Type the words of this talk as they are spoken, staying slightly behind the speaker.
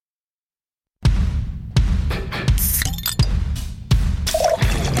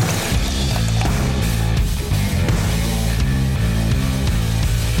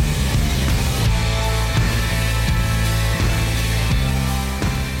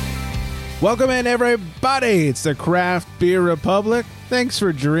Welcome in, everybody. It's the Craft Beer Republic. Thanks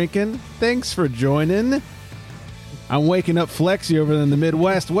for drinking. Thanks for joining. I'm waking up Flexi over in the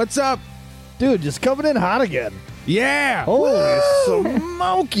Midwest. What's up? Dude, just coming in hot again. Yeah. Holy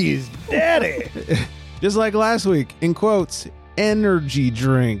smokies, daddy. Just like last week, in quotes, energy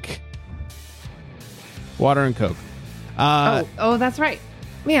drink. Water and Coke. Oh, that's right.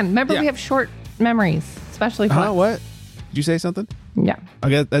 Man, remember we have short memories, especially for what? Did you say something? Yeah.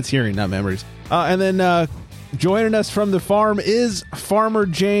 Okay, that's hearing, not memories. And then joining us from the farm is Farmer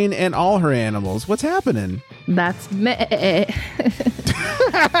Jane and all her animals. What's happening? That's me.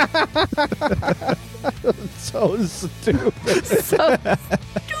 So stupid. So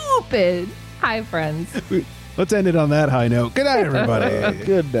stupid. Hi, friends. Let's end it on that high note. Good night, everybody.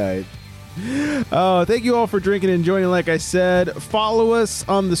 Good night. Thank you all for drinking and joining. Like I said, follow us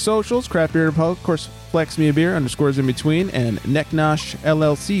on the socials, Craft Beer Republic, of course, Flex Me a Beer, underscores in between, and Necknosh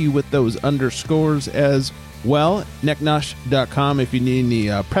LLC with those underscores as well. Necknosh.com if you need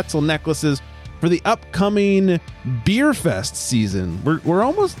any pretzel necklaces for the upcoming Beerfest season. We're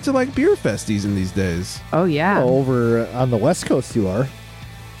almost to like Beerfest season these days. Oh, yeah. Over on the West Coast you are.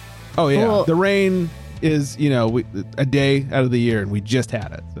 Oh, yeah. Cool. The rain is, a day out of the year, and we just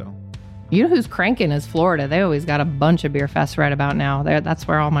had it, so. You know who's cranking is Florida. They always got a bunch of beer fests right about now. That's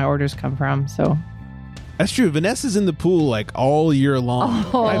where all my orders come from. So That's true. Vanessa's in the pool like all year long.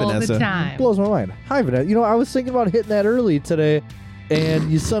 all Hi, Vanessa. the time. Blows my mind. Hi, Vanessa. I was thinking about hitting that early today,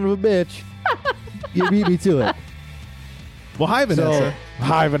 and you son of a bitch, you beat me to it. Well, hi, Vanessa.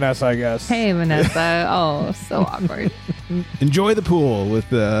 Hi, Vanessa, I guess. Hey, Vanessa. Oh, so awkward. Enjoy the pool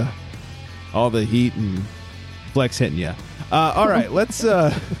with all the heat and Flex hitting you. All right, let's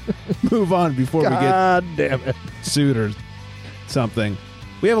move on before God damn it. sued or something.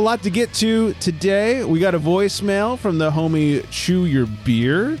 We have a lot to get to today. We got a voicemail from the homie Chew Your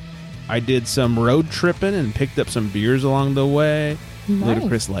Beer. I did some road tripping and picked up some beers along the way. Nice.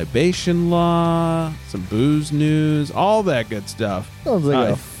 Ludicrous libation law, some booze news, all that good stuff. Sounds like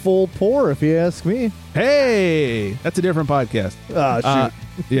a full pour, if you ask me. Hey, that's a different podcast. Ah, shoot.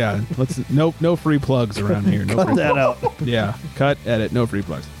 Yeah, no free plugs around here. No Cut free that out. Yeah, cut, edit, no free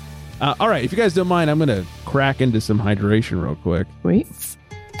plugs. All right, if you guys don't mind, I'm going to crack into some hydration real quick. Wait.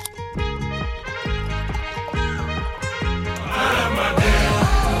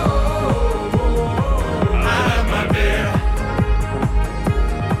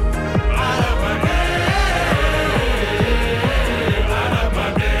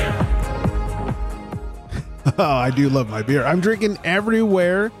 Oh, I do love my beer. I'm drinking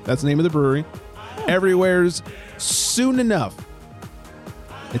Everywhere. That's the name of the brewery. Everywhere's Soon Enough.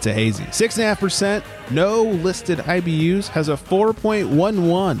 It's a hazy. 6.5%. No listed IBUs. Has a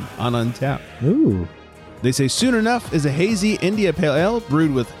 4.11 on Untappd. Ooh. They say Soon Enough is a hazy India Pale Ale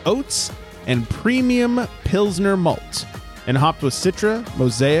brewed with oats and premium Pilsner malt and hopped with Citra,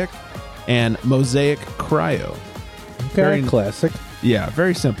 Mosaic, and Mosaic Cryo. Okay, classic. Yeah,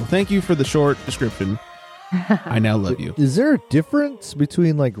 very simple. Thank you for the short description. I now love you. Is there a difference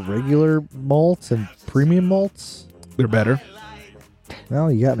between like regular malts and premium malts? They're better. No,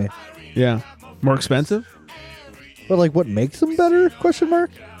 you got me. Yeah. More expensive? But like, what makes them better? Question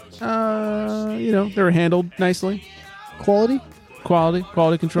mark. They were handled nicely. Quality.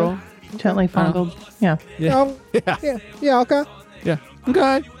 Quality control. Gently fondled. Yeah. Yeah. Yeah. Okay. Yeah.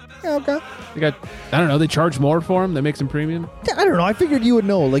 Okay. Yeah. Okay. They got, I don't know, they charge more for them? That makes them premium? I don't know. I figured you would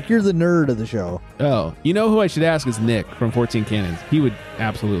know. Like, you're the nerd of the show. Oh. You know who I should ask is Nick from 14 Cannons. He would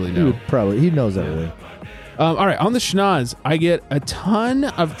absolutely know. He knows everything. All right, on the schnoz, I get a ton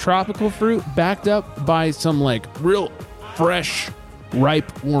of tropical fruit backed up by some like real fresh,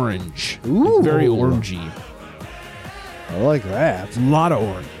 ripe orange. Ooh. Very orangey. I like that. A lot of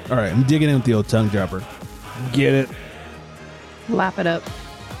orange. All right, I'm digging in with the old tongue dropper. Get it. Lap it up.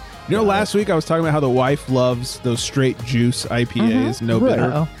 Last week I was talking about how the wife loves those straight juice IPAs, no Right.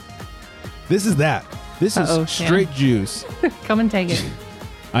 bitter. Uh-oh. This is that. This is straight juice. Come and take it.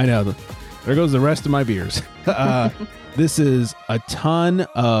 I know. There goes the rest of my beers. This is a ton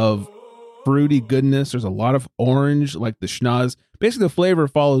of fruity goodness. There's a lot of orange, like the schnoz. Basically, the flavor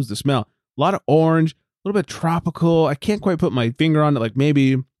follows the smell. A lot of orange, a little bit tropical. I can't quite put my finger on it. Like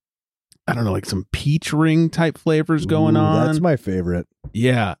maybe, I don't know, like some peach ring type flavors going on. That's my favorite.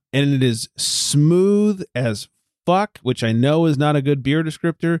 Yeah. And it is smooth as fuck, which I know is not a good beer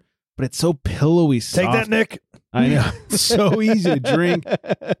descriptor, but it's so pillowy soft. Take that, Nick. I know. It's so easy to drink.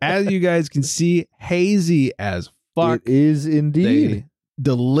 As you guys can see, hazy as fuck. It is indeed. They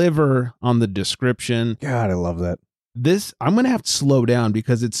deliver on the description. God, I love that. This, I'm going to have to slow down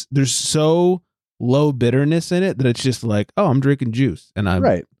because there's so low bitterness in it that it's just like, oh, I'm drinking juice and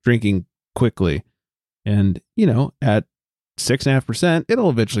I'm drinking quickly. And, at 6.5%, it'll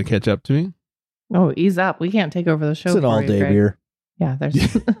eventually catch up to me. Oh, ease up. We can't take over the show. It's an for all you, day Greg. beer. Yeah, there's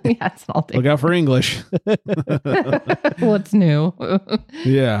it's an all day. Look out for English. What's new?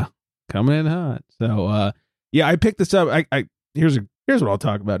 Yeah. Coming in hot. So, I picked this up. Here's what I'll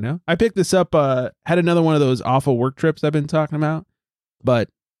talk about now. I picked this up, had another one of those awful work trips I've been talking about. But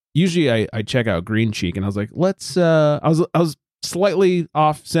usually I check out Green Cheek, and I was like, I was slightly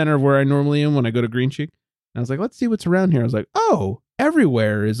off center of where I normally am when I go to Green Cheek. And I was like, let's see what's around here. I was like, oh,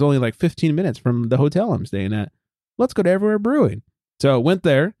 Everywhere is only like 15 minutes from the hotel I'm staying at. Let's go to Everywhere Brewing. So went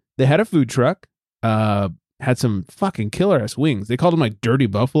there. They had a food truck, had some fucking killer ass wings. They called them like dirty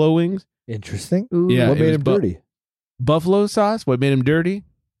buffalo wings. Interesting. Ooh. Yeah, What it made was him dirty? Buffalo sauce. What made them dirty?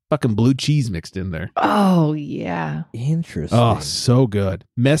 Fucking blue cheese mixed in there. Oh, yeah. Interesting. Oh, so good.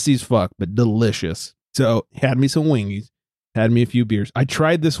 Messy as fuck, but delicious. So had me some wingies, had me a few beers. I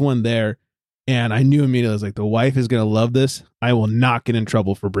tried this one there, and I knew immediately, I was like, the wife is going to love this. I will not get in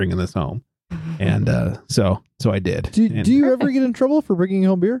trouble for bringing this home. And so I did. Do And you ever get in trouble for bringing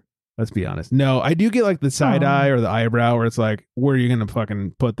home beer? let's be honest. No, I do get like the side eye or the eyebrow where it's like, where are you going to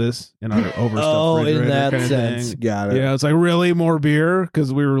fucking put this in our overstuffed Oh, in refrigerator that kind of sense. thing? Got it. Yeah, it's like, really more beer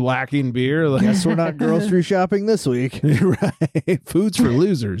because we were lacking beer. Like, Guess we're not grocery shopping this week. right. Food's for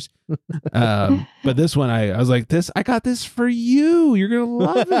losers. But this one, I was like, I got this for you. You're going to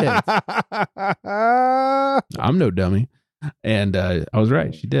love it. I'm no dummy. And I was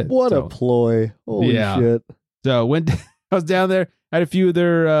right. She did. What So, a ploy. Holy Yeah. shit. So I was down there, had a few of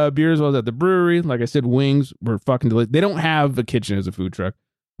their beers while I was at the brewery. Like I said, wings were fucking delicious. They don't have a kitchen as a food truck,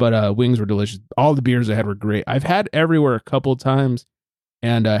 but wings were delicious. All the beers I had were great. I've had Everywhere a couple times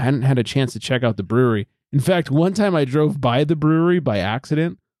and hadn't had a chance to check out the brewery. In fact, one time I drove by the brewery by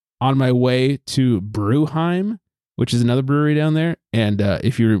accident on my way to Brewheim, which is another brewery down there. And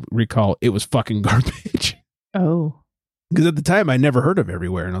if you recall, it was fucking garbage. Oh. Because at the time, I never heard of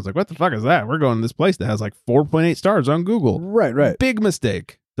Everywhere. And I was like, what the fuck is that? We're going to this place that has like 4.8 stars on Google. Right. Big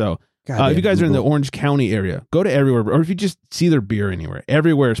mistake. So Goddamn if you guys are in the Google. Orange County area, go to Everywhere. Or if you just see their beer anywhere,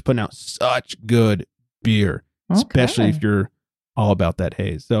 Everywhere is putting out such good beer, especially if you're all about that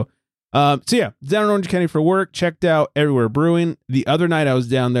haze. So yeah, down in Orange County for work, checked out Everywhere Brewing. The other night I was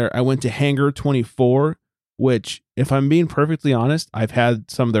down there, I went to Hangar 24, which, if I'm being perfectly honest, I've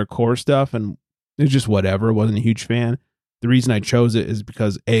had some of their core stuff and it's just whatever. Wasn't a huge fan. The reason I chose it is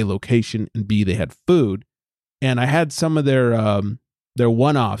because A, location, and B, they had food. And I had some of their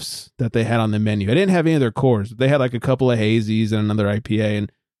one-offs that they had on the menu. I didn't have any of their cores. They had like a couple of hazies and another IPA.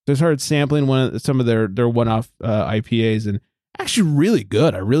 And so I started sampling some of their one-off IPAs, and actually really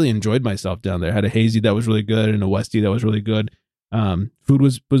good. I really enjoyed myself down there. I had a hazy that was really good and a Westie that was really good. Food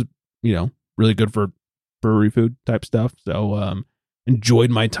was really good for brewery food type stuff. So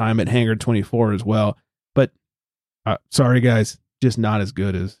enjoyed my time at Hangar 24 as well. But sorry guys, just not as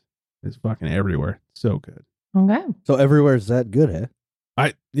good as fucking Everywhere. So good. Okay. So Everywhere is that good,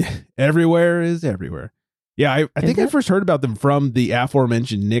 eh? Everywhere is everywhere. Yeah, I think I first heard about them from the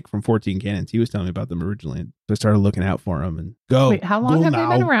aforementioned Nick from 14 Cannons. He was telling me about them originally, and so I started looking out for them and go. Wait, how long go have now.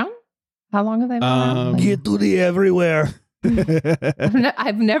 they been around? How long have they been around? Get to the Everywhere.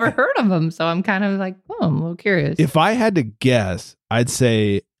 I've never heard of them, so I'm kind of like, I'm a little curious. If I had to guess, I'd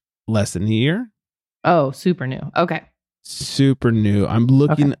say less than a year. Oh, super new. Okay. Super new. I'm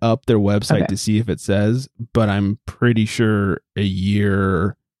looking up their website Okay. to see if it says, but I'm pretty sure a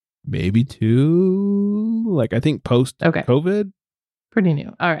year, maybe two. Like I think post COVID. Pretty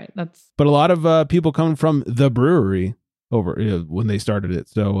new. All right. That's But a lot of people coming from the brewery over when they started it.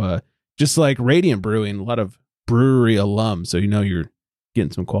 So just like Radiant Brewing, a lot of brewery alums. So you're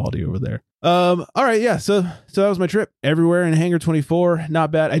getting some quality over there. All right, yeah. So that was my trip. Everywhere in Hangar 24. Not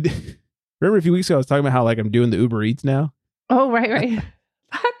bad. I did. Remember a few weeks ago I was talking about how like I'm doing the Uber Eats now. Oh, right.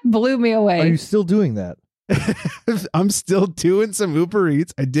 That blew me away. Are you still doing that? I'm still doing some Uber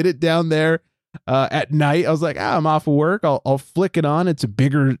Eats. I did it down there at night. I was like, I'm off of work. I'll flick it on. It's a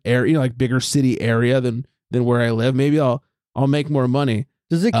bigger area, like bigger city area than where I live. Maybe I'll make more money.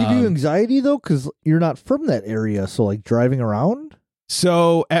 Does it give you anxiety though? Because you're not from that area. So like driving around?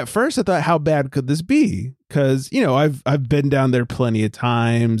 So at first I thought, how bad could this be? Because, I've been down there plenty of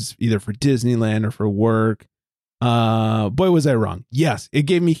times, either for Disneyland or for work. Boy, was I wrong. Yes, it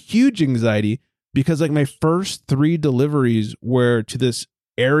gave me huge anxiety because like my first 3 deliveries were to this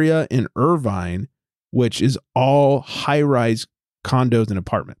area in Irvine, which is all high-rise condos and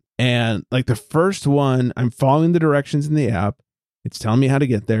apartments. And like the first one, I'm following the directions in the app. It's telling me how to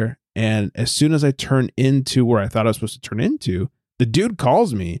get there. And as soon as I turn into where I thought I was supposed to turn into, the dude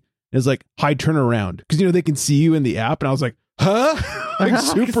calls me and is like, hi, turn around. Because, they can see you in the app. And I was like, huh? Like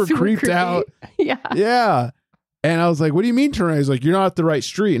super creeped creepy. out. Yeah. Yeah. And I was like, what do you mean turn around? He's like, you're not at the right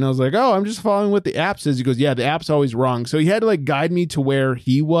street. And I was like, oh, I'm just following what the app says. He goes, yeah, the app's always wrong. So he had to like guide me to where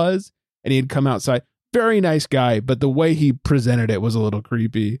he was, and he'd come outside. Very nice guy, but the way he presented it was a little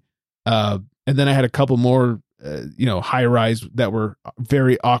creepy. And then I had a couple more, high rise that were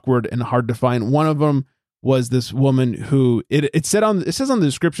very awkward and hard to find. One of them was this woman who it says on the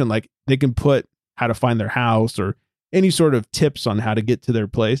description, like they can put how to find their house or any sort of tips on how to get to their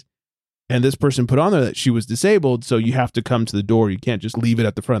place. And this person put on there that she was disabled, so you have to come to the door. You can't just leave it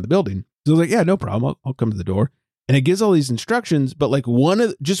at the front of the building. So I was like, yeah, no problem. I'll come to the door. And it gives all these instructions, but like one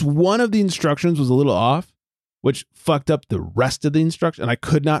of the instructions was a little off, which fucked up the rest of the instruction. And I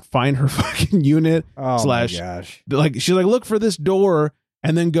could not find her fucking unit. Oh my gosh. Like she's like, look for this door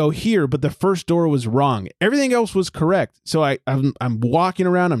and then go here. But the first door was wrong. Everything else was correct. So I'm walking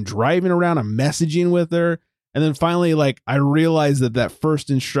around, I'm driving around, I'm messaging with her. And then finally, like, I realized that first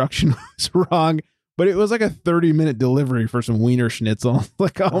instruction was wrong, but it was like a 30-minute delivery for some wiener schnitzel.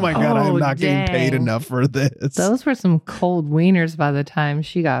 Like, oh my God, I'm not getting paid enough for this. Those were some cold wieners by the time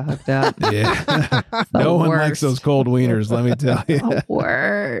she got hooked up. Yeah. No one likes those cold wieners, let me tell you. The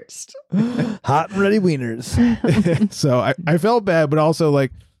worst. Hot and ready wieners. So I felt bad, but also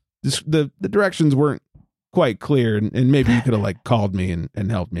like the directions weren't quite clear, and maybe you could have like called me and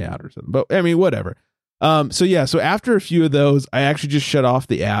helped me out or something. But I mean, whatever. So after a few of those, I actually just shut off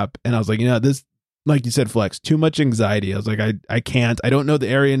the app, and I was like, this, like you said, Flex, too much anxiety. I was like, I can't, I don't know the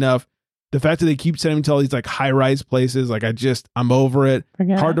area enough. The fact that they keep sending me to all these like high rise places, like I'm over it.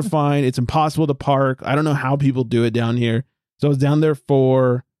 Hard to find. It's impossible to park. I don't know how people do it down here. So I was down there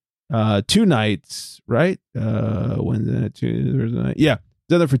for 2 nights, right? Wednesday, Tuesday, Thursday night. Yeah.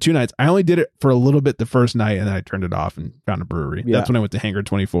 Down there for 2 nights. I only did it for a little bit the first night, and then I turned it off and found a brewery. Yeah. That's when I went to Hangar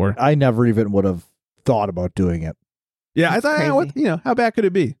 24. I never even would have thought about doing it. Yeah, I thought, how bad could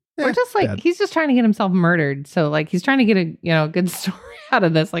it be? We're just like, he's just trying to get himself murdered. So like, he's trying to get a good story out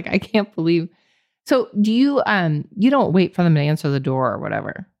of this. Like, I can't believe. So do you, you don't wait for them to answer the door or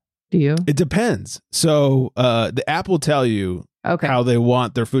whatever, do you? It depends. So the app will tell you how they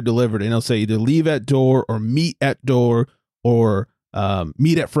want their food delivered, and it'll say either leave at door or meet at door or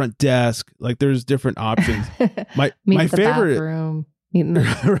meet at front desk. Like, there's different options. My favorite bathroom. Meet in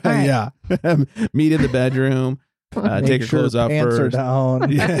the right, yeah. Meet in the bedroom. Take your clothes off first. Down.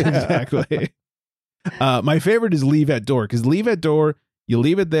 Yeah, exactly. My favorite is leave at door, because leave at door, you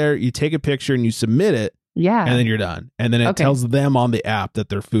leave it there, you take a picture and you submit it. Yeah. And then you're done. And then it tells them on the app that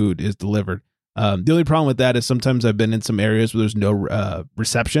their food is delivered. The only problem with that is sometimes I've been in some areas where there's no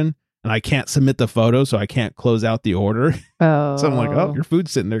reception, and I can't submit the photo, so I can't close out the order. Oh. So I'm like, oh, your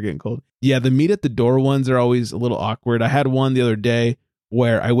food's sitting there getting cold. Yeah, the meet at the door ones are always a little awkward. I had one the other day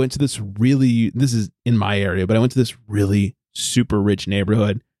where I went to this is in my area, but I went to this really super rich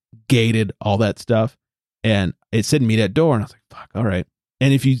neighborhood, gated, all that stuff. And it said meet at door. And I was like, fuck, all right.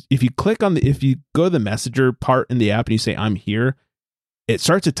 And if you click on if you go to the messenger part in the app and you say, I'm here, it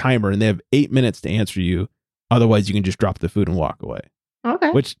starts a timer and they have 8 minutes to answer you. Otherwise, you can just drop the food and walk away. Okay.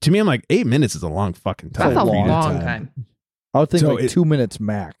 Which to me, I'm like, 8 minutes is a long fucking time. That's a long time. I would think 2 minutes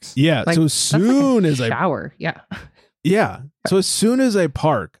max. Yeah. Like, so as soon as shower. Yeah. Yeah. So as soon as I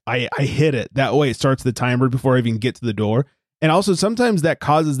park, I hit it. That way it starts the timer before I even get to the door. And also sometimes that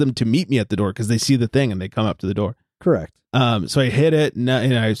causes them to meet me at the door because they see the thing and they come up to the door. Correct. So I hit it and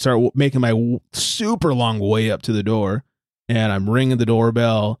I start making my super long way up to the door, and I'm ringing the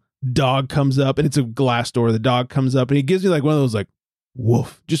doorbell. Dog comes up, and it's a glass door. The dog comes up and he gives me like one of those like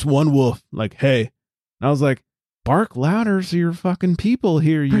woof, just one woof, like, hey. And I was like, bark louder so your fucking people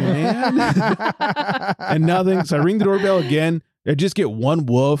hear you, man. And nothing. So I ring the doorbell again. I just get one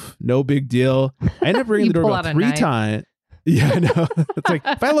woof. No big deal. I end up ringing the doorbell 3 times. Yeah, I know. It's like,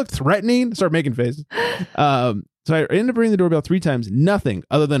 if I look threatening, start making faces. So I ended up ringing the doorbell 3 times. Nothing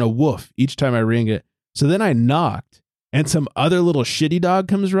other than a woof each time I ring it. So then I knocked, and some other little shitty dog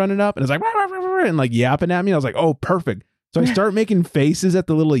comes running up, and it's like, rah, rah, rah, rah, and like yapping at me. I was like, oh, perfect. So I start making faces at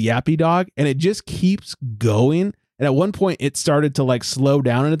the little yappy dog, and it just keeps going. And at one point, it started to like slow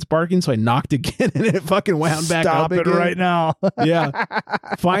down in its barking. So I knocked again, and it fucking wound back up. Stop it right now. Yeah.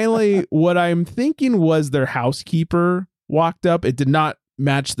 Finally, what I'm thinking was their housekeeper walked up. It did not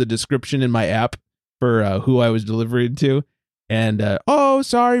match the description in my app for who I was delivering to. And, oh,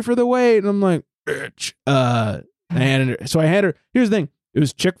 sorry for the wait. And I'm like, bitch. So I had her. Here's the thing. It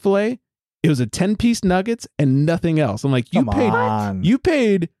was Chick-fil-A. It was a 10-piece nuggets and nothing else. I'm like, you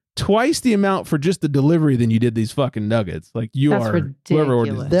paid twice the amount for just the delivery than you did these fucking nuggets. Like, That's ridiculous. Whoever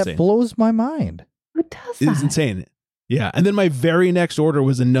ordered that blows my mind. Who does that? It's insane. Yeah. And then my very next order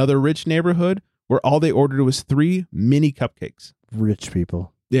was another rich neighborhood where all they ordered was 3 mini cupcakes. Rich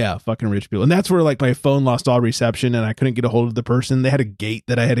people. Yeah, fucking rich people. And that's where like my phone lost all reception and I couldn't get a hold of the person. They had a gate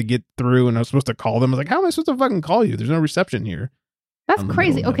that I had to get through and I was supposed to call them. I was like, how am I supposed to fucking call you? There's no reception here. That's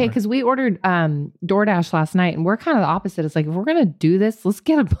crazy. Okay, because we ordered DoorDash last night, and we're kind of the opposite. It's like, if we're gonna do this, let's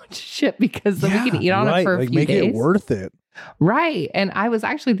get a bunch of shit because then we can eat on it for a few make days. Make it worth it. Right. And I was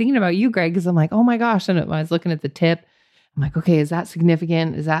actually thinking about you, Greg, because I'm like, oh my gosh. And when I was looking at the tip, I'm like, okay, is that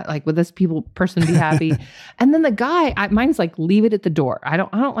significant? Is that like, would this person be happy? And then the guy, mine's like, leave it at the door. I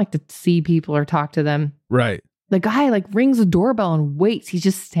don't like to see people or talk to them. Right. The guy like rings the doorbell and waits. He's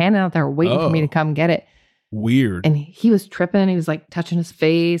just standing out there waiting for me to come get it. Weird. And he was tripping. He was like touching his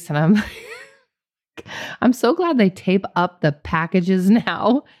face. And I'm like, I'm so glad they tape up the packages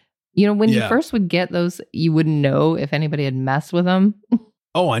now. You know, when you first would get those, you wouldn't know if anybody had messed with them.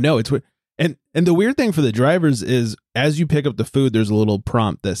 Oh, I know. It's weird. And the weird thing for the drivers is as you pick up the food, there's a little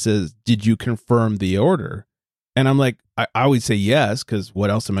prompt that says, did you confirm the order? And I'm like, I always say yes, because what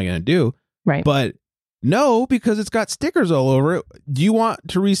else am I going to do? Right. But no, because it's got stickers all over it. Do you want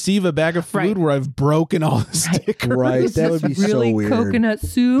to receive a bag of food where I've broken all the stickers? Right. That would be really so weird. Coconut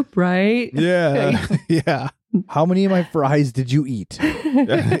soup, right? Yeah. Yeah. How many of my fries did you eat?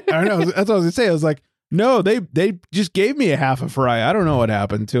 I don't know. That's what I was going to say. I was like, no, they just gave me a half a fry. I don't know what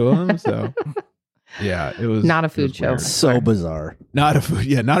happened to them. So, yeah, it was not a food show. Weird. So bizarre. Not a food.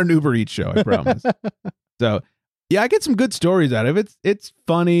 Yeah, not an Uber Eats show. I promise. So, yeah, I get some good stories out of it. It's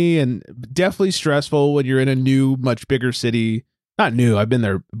funny and definitely stressful when you're in a new, much bigger city. Not new. I've been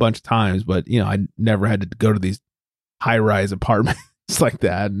there a bunch of times, but I never had to go to these high-rise apartments like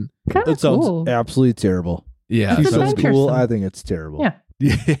that. And that sounds absolutely terrible. Yeah, it sounds cool. I think it's terrible. Yeah.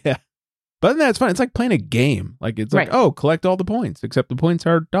 Yeah. But other than that, it's fun. It's like playing a game. Like it's like, oh, collect all the points, except the points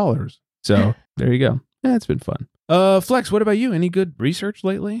are dollars. So there you go. Yeah, it's been fun. Flex, what about you? Any good research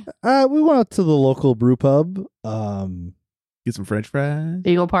lately? We went out to the local brew pub. Get some French fries.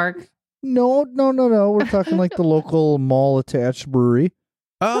 Eagle Park. No. We're talking like the local mall attached brewery.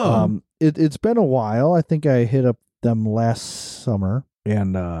 Oh. It's been a while. I think I hit up them last summer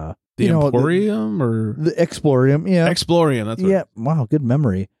and the Emporium or the Explorium, yeah. Explorium, that's yeah. Wow, good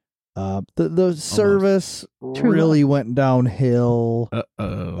memory. The service really went downhill.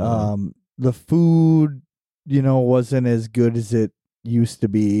 The food, wasn't as good as it used to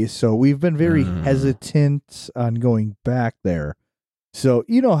be. So we've been very hesitant on going back there. So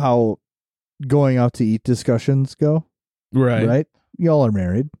you know how going out to eat discussions go? Right? Y'all are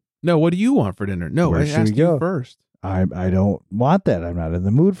married. No, what do you want for dinner? No, where I asked you first. I don't want that. I'm not in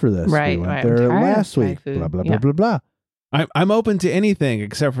the mood for this. Right. We went there last week. Blah, blah, blah, blah, blah. I'm open to anything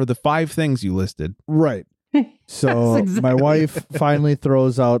except for the 5 things you listed. Right. So exactly my wife finally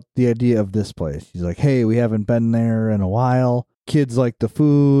throws out the idea of this place. She's like, hey, we haven't been there in a while. Kids like the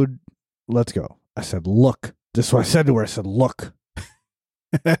food. Let's go. I said, look. This is what I said to her. I said, look.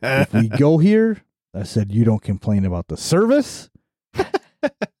 If we go here, I said, you don't complain about the service.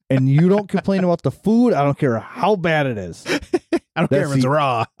 And you don't complain about the food. I don't care how bad it is. I don't care if it's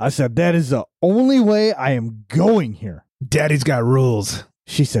raw. I said, that is the only way I am going here. Daddy's got rules.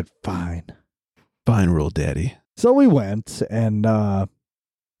 She said, fine. Fine rule, Daddy. So we went, and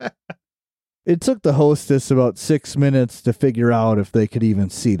it took the hostess about 6 minutes to figure out if they could even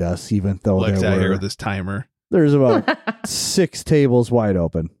seat us, even though Flex out here with this timer. There's about 6 tables wide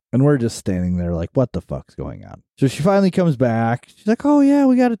open. And we're just standing there like, what the fuck's going on? So she finally comes back. She's like, oh, yeah,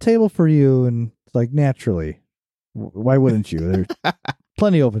 we got a table for you. And it's like, naturally, why wouldn't you? There's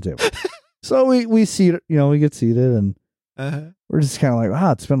plenty open tables. So we seat, we get seated and we're just kind of like,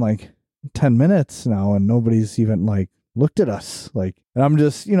 wow, it's been like 10 minutes now and nobody's even like looked at us. Like, and I'm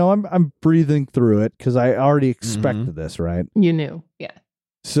just, I'm breathing through it because I already expected this, right? You knew. Yeah.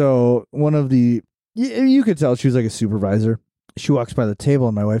 So one of you could tell she was like a supervisor. She walks by the table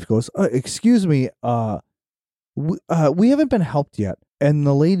and my wife goes, excuse me, we haven't been helped yet. And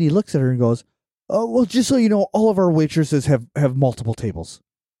the lady looks at her and goes, oh, well, just so you know, all of our waitresses have multiple tables.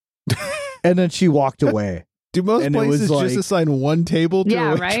 And then she walked away. Do most places just assign one table to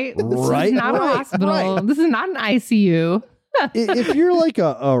a right? Right. This is not a hospital. Right. This is not an ICU. If you're like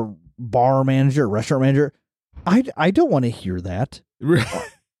a bar manager, restaurant manager, I don't want to hear that.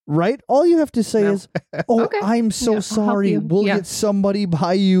 Right? All you have to say is, okay. I'm so sorry. We'll get somebody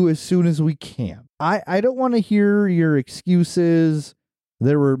by you as soon as we can. I don't want to hear your excuses.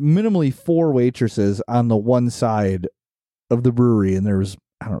 There were minimally 4 waitresses on the one side of the brewery, and there was,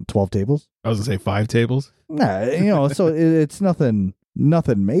 12 tables. I was going to say 5 tables. Nah, so it's nothing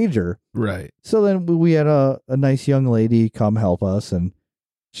major. Right. So then we had a nice young lady come help us, and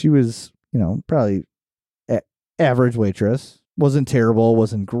she was, probably average waitress. Wasn't terrible,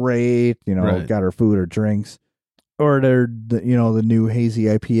 wasn't great. Right. Got her food or drinks. Ordered the new hazy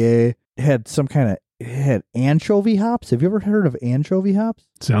IPA. It had it had anchovy hops. Have you ever heard of anchovy hops?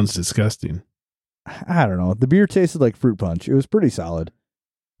 Sounds disgusting. I don't know. The beer tasted like fruit punch. It was pretty solid.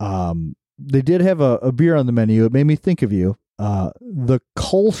 They did have a beer on the menu. It made me think of you. The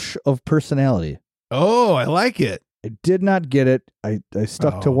Kolsch of Personality. Oh, I like it. I did not get it. I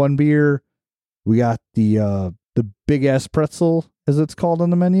stuck to one beer. We got the big ass pretzel, as it's called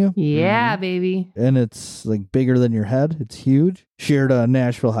on the menu. Yeah, baby. And it's like bigger than your head. It's huge. Shared a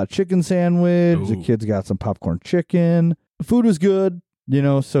Nashville hot chicken sandwich. Ooh. The kids got some popcorn chicken. The food was good,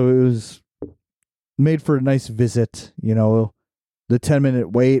 so it was made for a nice visit. The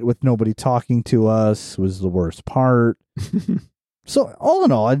 10-minute wait with nobody talking to us was the worst part. So all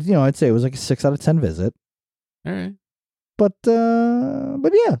in all, I'd say it was like a 6 out of 10 visit. All right. But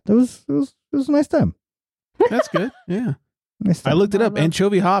yeah, it was a nice time. That's good. Yeah. Nice time. I looked it up.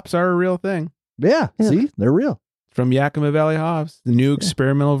 Anchovy hops are a real thing. Yeah, see, they're real. From Yakima Valley Hops, the new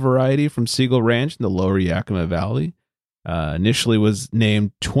experimental variety from Siegel Ranch in the lower Yakima Valley. Initially was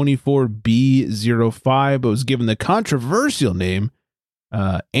named 24B05, but was given the controversial name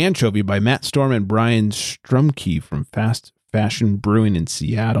Anchovy by Matt Storm and Brian Strumke from Fast Fashion Brewing in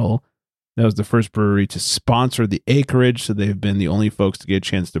Seattle. That was the first brewery to sponsor the acreage, so they've been the only folks to get a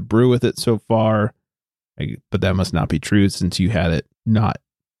chance to brew with it so far. But that must not be true since you had it not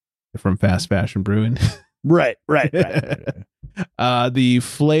from Fast Fashion Brewing. Right. The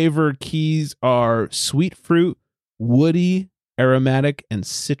flavor keys are sweet fruit, woody, aromatic, and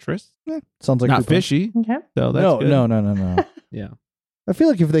citrus. Sounds like not fishy. Okay. So that's good. No. Yeah. I feel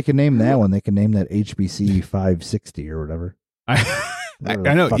like if they can name that one, they can name that HBC 560 or whatever. I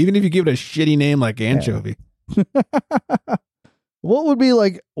know. Even if you give it a shitty name like anchovy. What would be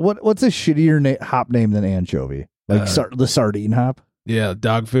like, what's a shittier hop name than anchovy? Like the sardine hop? Yeah,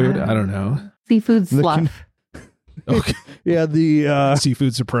 dog food. I don't know. Seafood slough. Okay. Yeah, the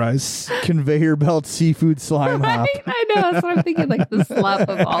seafood surprise. Conveyor belt seafood slime hop. I know. That's what I'm thinking, like the slough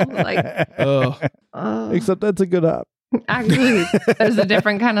of all the Except that's a good hop. Actually, there's a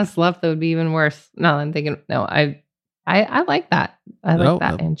different kind of slough that would be even worse. No, I'm thinking, no, I like that. I like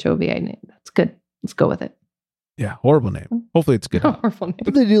that anchovy. That's good. Let's go with it. Yeah, horrible name. Hopefully it's good. Horrible name.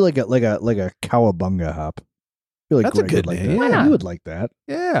 But they do like a cowabunga hop. I feel like that's a good like name. that. Yeah, you would like that.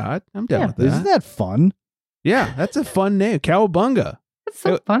 Yeah, I'm down with that. Isn't that fun? Yeah, that's a fun name. Cowabunga. That's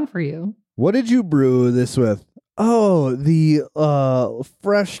so fun for you. What did you brew this with? Oh, the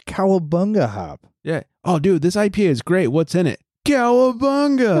fresh cowabunga hop. Yeah. Oh, dude, this IPA is great. What's in it?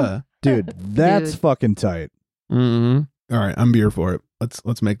 Cowabunga. Dude, that's fucking tight. Mm-hmm. All right, I'm beer for it.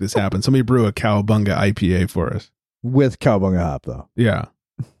 Let's make this happen. Somebody brew a Cowabunga IPA for us. With cowabunga hop, though. Yeah.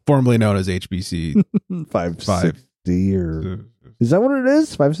 Formerly known as HBC 560 or... Is that what it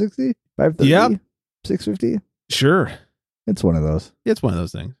is? 560? 530? Yep. 650? Sure. It's one of those. It's one of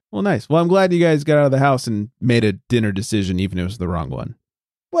those things. Well, nice. Well, I'm glad you guys got out of the house and made a dinner decision, even if it was the wrong one.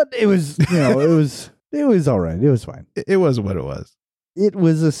 But it was, it was all right. It was fine. It was what it was. It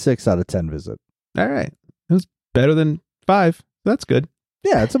was a 6 out of 10 visit. All right. It was better than 5. That's good.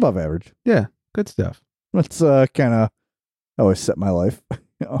 Yeah, it's above average. Yeah, good stuff. That's kind of how I set my life.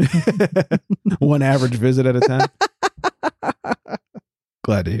 One average visit at a time.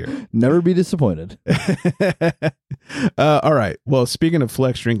 Glad to hear. Never be disappointed. All right. Well, speaking of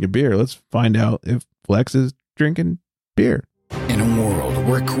Flex drinking beer, let's find out if Flex is drinking beer. In a world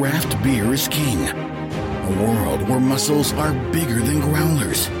where craft beer is king, a world where muscles are bigger than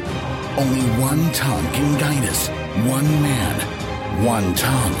growlers, only one tongue can guide us. One man, one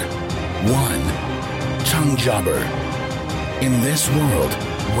tongue, one tongue jobber. In this world,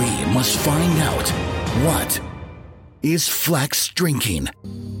 we must find out what is Flex drinking.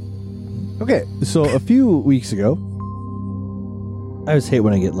 Okay, so a few weeks ago, I always hate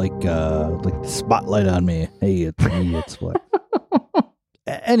when I get like the spotlight on me. Hey, it's me, it's Flex.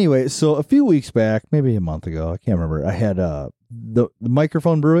 Anyway, so a few weeks back, maybe a month ago, I can't remember. I had the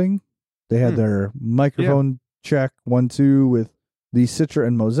Microphone Brewing. They had their microphone check 1-2 with the Citra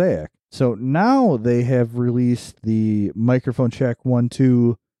and Mosaic. So now they have released the Microphone check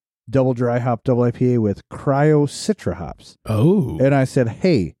 1-2 double dry hop double IPA with cryo Citra hops. Oh. And I said,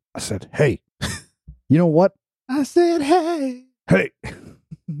 hey, you know what? I said, hey,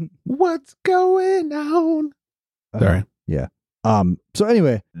 what's going on? Sorry. Yeah. So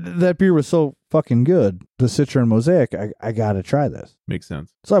anyway, that beer was so fucking good. The Citra and Mosaic, I gotta try this. Makes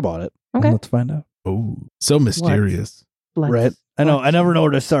sense. So I bought it. Okay. Let's find out. Oh, so mysterious. Right? I know. I never know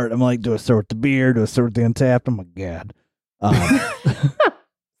where to start. I'm like, do I start with the beer? Do I start with the Untapped? Oh my God.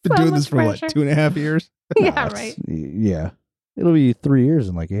 Been doing this for what, 2.5 years? Yeah, right. Yeah. It'll be 3 years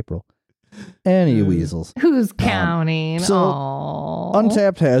in like April. Any weasels. Who's counting? so Aw.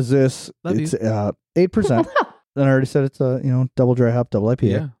 Untapped has this. Love It's 8%. And I already said it's a double dry hop, double IPA.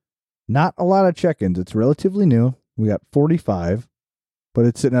 Yeah. Not a lot of check-ins. It's relatively new. We got 45, but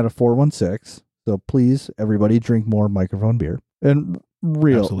it's sitting at a 416. So please, everybody, drink more microphone beer. And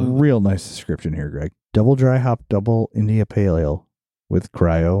real nice description here, Greg. Double dry hop, double India Pale Ale with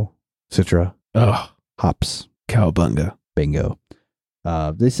cryo, citra, hops. Cowabunga. Bingo.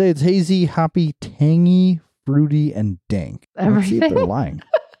 They say it's hazy, hoppy, tangy, fruity, and dank. Let's see if they're lying.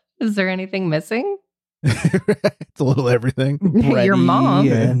 Is there anything missing? It's a little everything. Your mom.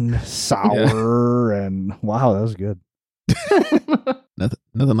 And sour and wow, that was good.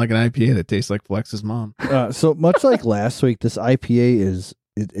 Nothing like an IPA that tastes like Flex's mom. So much like last week, this IPA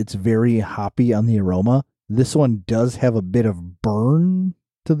it's very hoppy on the aroma. This one does have a bit of burn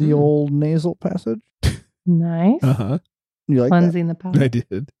to the old nasal passage. Nice. Uh-huh. You like Cleansing the I palate.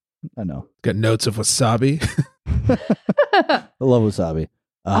 did. I know. Got notes of wasabi. I love wasabi.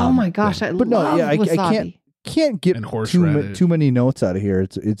 Oh my gosh, I but no, love yeah, I wasabi. can't get And horseradish. too many notes out of here.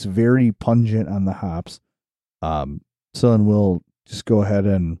 It's very pungent on the hops. So then we'll just go ahead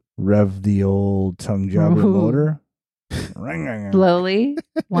and rev the old tongue jobber Ooh. motor. Slowly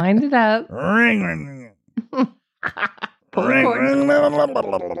wind it up. Pull the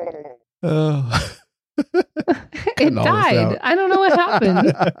cord. Oh. It Cutting all this died. out. I don't know what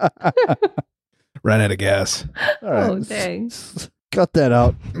happened. Ran out of gas. All right. Oh, dang. Cut that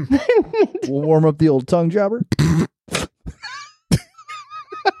out. We'll warm up the old tongue jobber.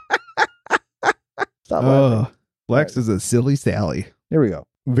 Stop laughing. Oh, Flex is a silly Sally. Here we go.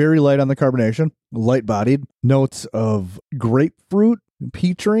 Very light on the carbonation, light bodied, notes of grapefruit,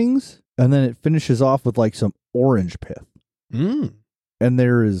 peach rings, and then it finishes off with like some orange pith. Mm. And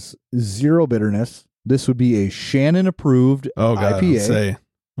there is zero bitterness. This would be a Shannon approved Oh, God. IPA. Say,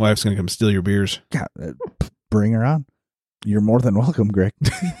 wife's going to come steal your beers. God, bring her on. You're more than welcome, Greg.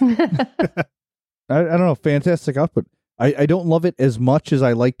 I don't know. Fantastic output. I don't love it as much as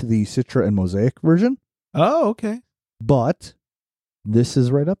I liked the Citra and Mosaic version, Oh, okay. but this is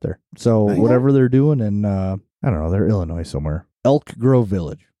right up there. So Nice. whatever they're doing in, I don't know, they're Illinois somewhere. Elk Grove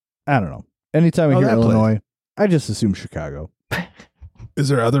Village. I don't know. Anytime I hear that place. Illinois, I just assume Chicago. Is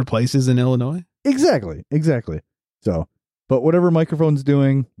there other places in Illinois? Exactly. So, but whatever microphone's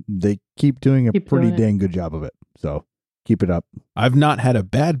doing, they keep doing a Keep pretty doing it. dang good job of it. So keep it up. I've not had a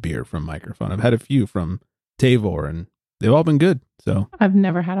bad beer from Microphone. I've had a few from Tavor, and they've all been good. So I've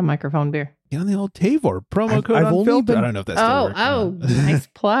never had a microphone beer. get on the old Tavor promo code I've only unfiltered. been- I don't know if that's still Oh, working. nice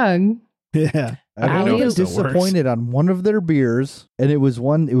plug. Yeah. I don't know I if was it still works. disappointed on one of their beers, and it was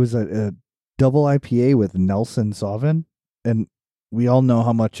a double IPA with Nelson Sauvin, and we all know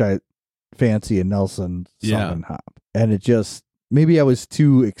how much I fancy a Nelson Yeah. Sauvin hop. And it just, maybe I was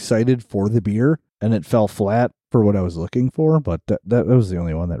too excited for the beer, and it fell flat for what I was looking for, but that was the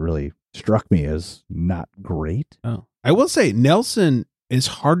only one that really struck me as not great. Oh, I will say Nelson is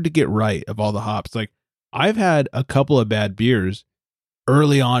hard to get right of all the hops. Like I've had a couple of bad beers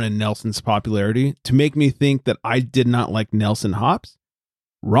early on in Nelson's popularity to make me think that I did not like Nelson hops.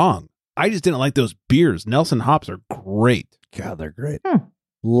 Wrong. I just didn't like those beers. Nelson hops are great. God, they're great. Okay.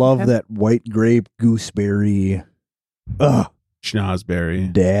 Love that white grape gooseberry. Ugh,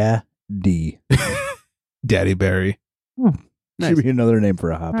 Schnozberry, daddy. Daddy Berry. Nice. Should be another name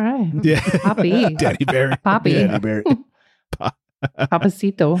for a hop. All right. Yeah. Poppy. Daddy Berry. Poppy. Daddy berry.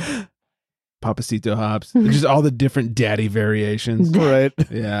 Papacito. Papacito hops. Just all the different daddy variations. Right.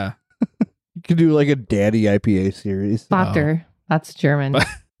 Yeah. You could do like a daddy IPA series. Vater. That's German.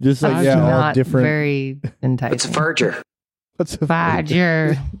 Just like, That's yeah, all not different. very enticing. It's a Verger. What's a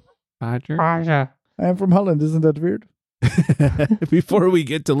Vager. Roger. Vager. I am from Holland. Isn't that weird? Before we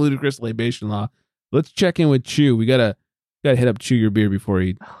get to ludicrous libation law, let's check in with Chew. We gotta hit up Chew your beer before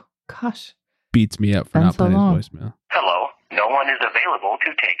he Gosh. beats me up for Been not so playing long. his voicemail. Hello, no one is available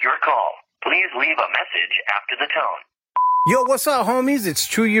to take your call. Please leave a message after the tone. Yo, what's up, homies? It's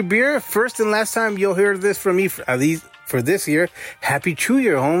Chew Your Beer. First and last time you'll hear this from me, at least for this year. Happy Chew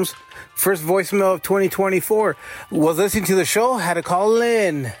Year, Holmes. First voicemail of 2024. Was listening to the show, had to call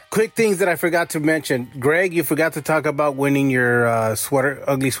in. Quick things that I forgot to mention. Greg, you forgot to talk about winning your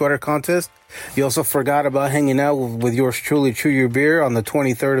ugly sweater contest. You also forgot about hanging out with yours truly, Chew Your Beer, on the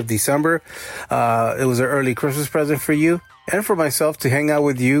 23rd of December. It was an early Christmas present for you and for myself to hang out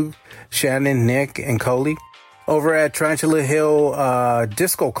with you, Shannon, Nick, and Coley over at Tarantula Hill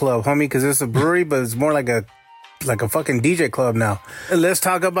Disco Club, homie, because it's a brewery, but it's more like a fucking DJ club now. And let's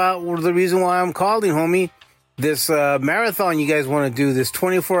talk about the reason why I'm calling, homie. This marathon you guys want to do, this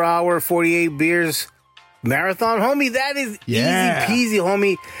 24-hour, 48 beers marathon, homie. That is Yeah. easy peasy,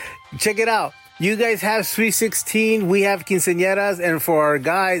 homie. Check it out. You guys have Sweet 16. We have quinceañeras, and for our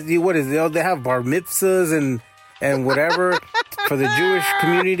guys, what is it? They have bar mitzvahs and whatever for the Jewish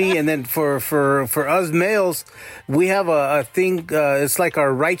community, and then for us males, we have a thing. It's like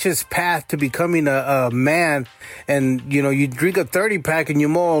our righteous path to becoming a man. And you drink a 30-pack and you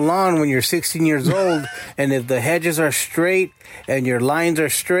mow a lawn when you're 16 years old, and if the hedges are straight and your lines are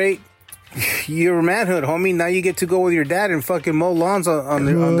straight, you're manhood, homie. Now you get to go with your dad and fucking mow lawns on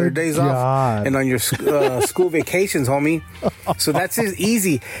their days off and on your school vacations, homie. So that's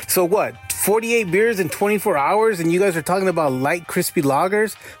easy. So what? 48 beers in 24 hours, and you guys are talking about light, crispy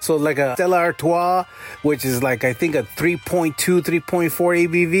lagers. So like a Stella Artois, which is like, I think, a 3.2, 3.4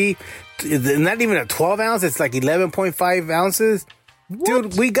 ABV. Not even a 12 ounce. It's like 11.5 ounces. What?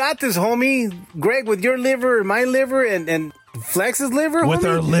 Dude, we got this, homie. Greg, with your liver and my liver and Flex's liver, with homie.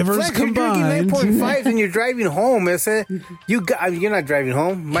 our livers Flex, combined. You're drinking 9.5 and you're driving home. You're not driving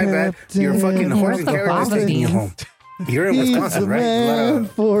home. My bad. You're fucking horse and carriage is taking you home. You're in Wisconsin, right? Man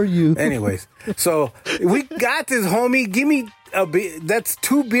for you. Anyways, so we got this, homie. Give me a beer. That's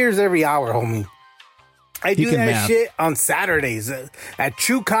 2 beers every hour, homie. I do that math. shit on Saturdays at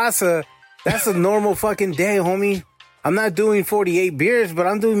Chu Casa. That's a normal fucking day, homie. I'm not doing 48 beers, but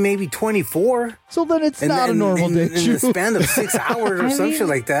I'm doing maybe 24. So then it's not a normal day. In the span of 6 hours or some shit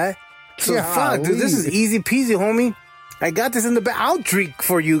like that. So fuck, dude, this is easy peasy, homie. I got this in the back. I'll drink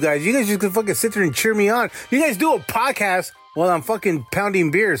for you guys. You guys just can fucking sit there and cheer me on. You guys do a podcast while I'm fucking pounding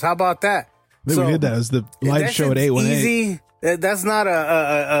beers. How about that? We did that. It was the live show at 818. Easy. That's not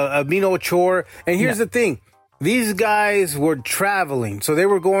a mean old chore. And here's the thing. These guys were traveling. So they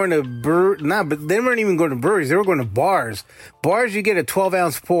were going to but they weren't even going to breweries. They were going to bars. Bars, you get a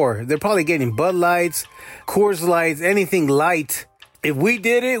 12-ounce pour. They're probably getting Bud Lights, Coors Lights, anything light. If we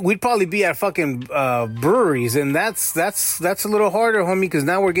did it, we'd probably be at fucking breweries, and that's a little harder, homie, because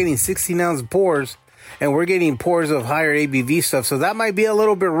now we're getting 16-ounce pours, and we're getting pours of higher ABV stuff. So that might be a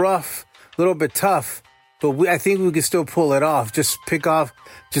little bit rough, a little bit tough, but I think we can still pull it off. Just pick off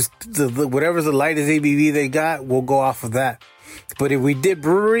just the whatever's the lightest ABV they got, we'll go off of that. But if we did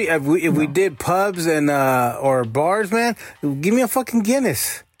brewery, if we did pubs and or bars, man, give me a fucking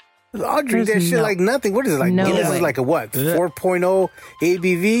Guinness. I'll drink that shit like nothing. What is it like? Guinness is like a what? 4.0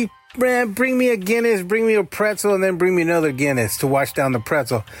 ABV? Man, bring me a Guinness, bring me a pretzel, and then bring me another Guinness to wash down the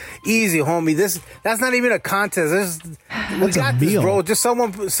pretzel. Easy, homie. That's not even a contest. We got this, bro. Just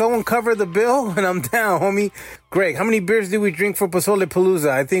someone cover the bill, and I'm down, homie. Greg, how many beers did we drink for Pozole Palooza?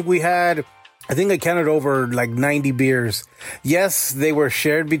 I think I counted over like 90 beers. Yes, they were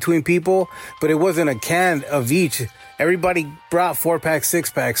shared between people, but it wasn't a can of each. Everybody brought 4-pack,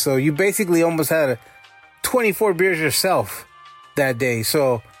 6-pack. So you basically almost had 24 beers yourself that day.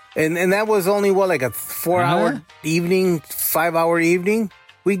 So, and that was only like a 4-hour evening, 5-hour evening.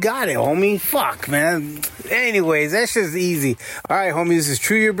 We got it, homie. Fuck, man. Anyways, that's just easy. All right, homies. This is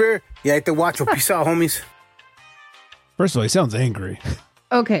True Your Beer. You like to watch. Peace out, homies. First of all, he sounds angry.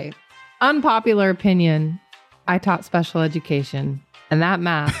 Okay. Unpopular opinion. I taught special education, and that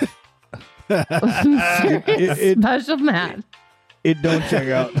math. Special math. It don't check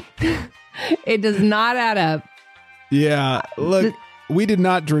out. It does not add up. Yeah, look, we did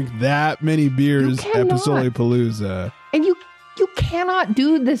not drink that many beers at Pozole Palooza. And you cannot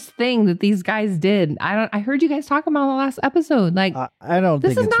do this thing that these guys did. I heard you guys talk about in the last episode. Like, I don't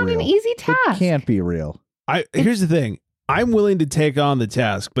think this is not real. an easy task. It can't be real. Here's the thing. I'm willing to take on the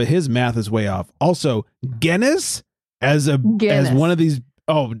task, but his math is way off. Also, Guinness as one of these.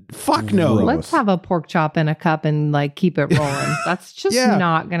 Oh, fuck no. Let's have a pork chop in a cup and like keep it rolling. That's just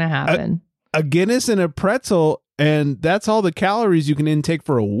not going to happen. A Guinness and a pretzel, and that's all the calories you can intake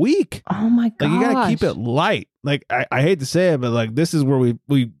for a week. Oh my god! Like, you got to keep it light. Like, I hate to say it, but like, this is where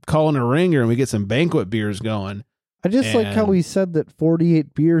we call in a ringer and we get some banquet beers going. I just like how he said that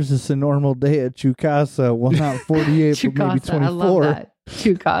 48 beers is a normal day at Chukasa. Well, not 48, but maybe 24. I love that.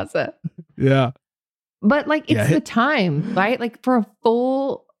 Chukasa. Yeah. But like, it's the time, right? Like for a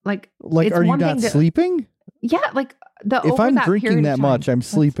full, like are you not sleeping? Yeah. Like if I'm drinking that much, I'm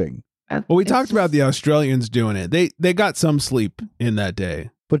sleeping. Well, we talked about the Australians doing it. They got some sleep in that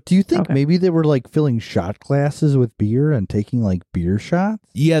day. But do you think maybe they were like filling shot glasses with beer and taking like beer shots?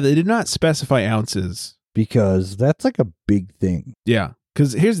 Yeah, they did not specify ounces. Because that's like a big thing. Yeah.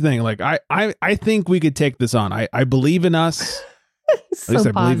 Because here's the thing. Like, I think we could take this on. I believe in us. So At least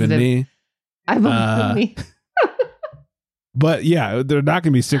I believe in me. I believe in me. But yeah, they're not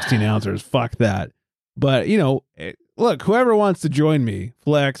going to be 16 ounces. Fuck that. But, look, whoever wants to join me,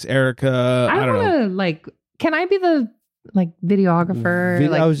 Flex, Erica, I don't know. Like, can I be the like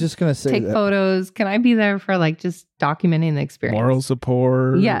videographer? I was just gonna say take that. photos. Can I be there for like just documenting the experience? Moral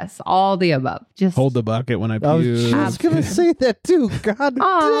support. Yes, all the above. Just Hold the bucket when I I was puke. just gonna say that too. God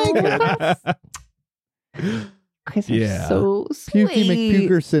Oh, dang it. that's- guys are Yeah. so sweet. Pukey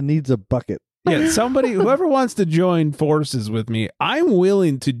McPukerson needs a bucket. Yeah, whoever wants to join forces with me, I'm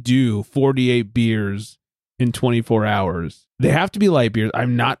willing to do 48 beers in 24 hours. They have to be light beers.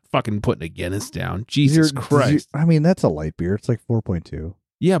 I'm not fucking putting a Guinness down. Jesus Christ. I mean, that's a light beer. It's like 4.2.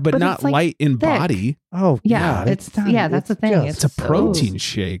 Yeah, but But not it's, like, light in thick. body. Oh, Yeah, God, it's not. that's the thing. just- It's a So- protein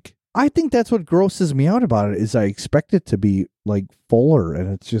shake. I think that's what grosses me out about it is I expect it to be like fuller,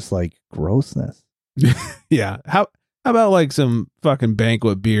 and it's just like grossness. Yeah. How about like some fucking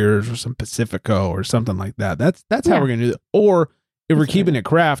banquet beers or some Pacifico or something like that? That's how Yeah. we're gonna do it. Or if we're That's keeping fair. it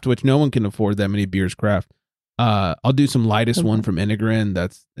craft, which no one can afford that many beers craft, I'll do some lightest one from Integrin.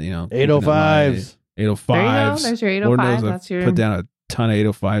 That's 805s. 805s. There you go. There's your Lord 805. knows I've That's your put down a ton of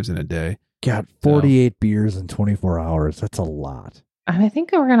 805s in a day. God, 48 beers in 24 hours. That's a lot. And I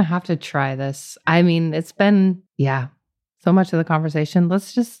think we're gonna have to try this. I mean, it's been so much of the conversation.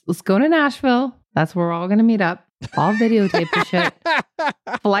 Let's go to Nashville. That's where we're all gonna meet up. I'll videotape the shit.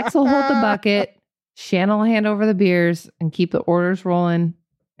 Flex will hold the bucket. Shannon will hand over the beers and keep the orders rolling.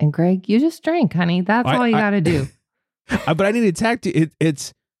 And Greg, you just drink, honey. That's all you got to do. But I need to tag to it.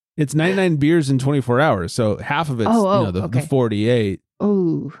 It's 99 beers in 24 hours. So half of it's the okay. 48.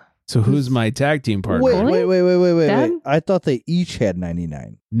 Oh, So who's my tag team partner? Wait. Them? I thought they each had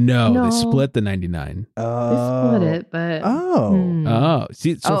 99. No, No. they split the 99. they split it, but Oh,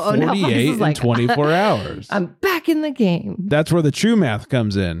 see, so Oh, no, this 48 is like- in 24 hours. I'm back in the game. That's where the true math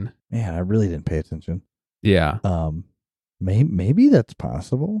comes in. Man, I really didn't pay attention. Yeah. Maybe that's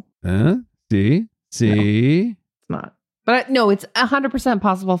possible. See? It's not. But no, it's 100%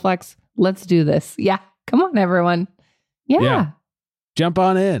 possible, Flex. Let's do this. Yeah. Come on, everyone. Yeah. Jump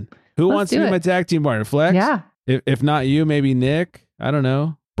on in. Who Let's wants to do be it. my tag team partner? Flex? Yeah. If not you, maybe Nick. I don't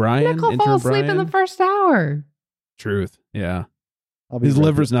know. Brian. Nick will fall intern asleep in the Brian? first hour. Truth. Yeah. His His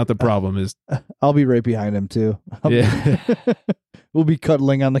liver's not the problem. Is I'll be right behind him too. Yeah. We'll be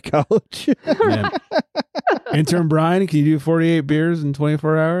cuddling on the couch. Man. Intern Brian, can you do 48 beers in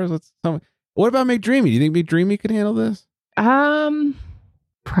 24 hours? What about McDreamy? Do you think McDreamy could handle this?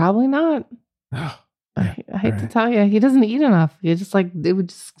 Probably not. Oh, I hate to tell you, he doesn't eat enough. You just it would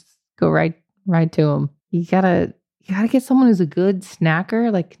just go right to him. You gotta get someone who's a good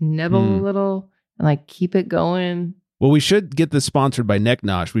snacker, like nibble a little and like keep it going. well, we should get this sponsored by Neck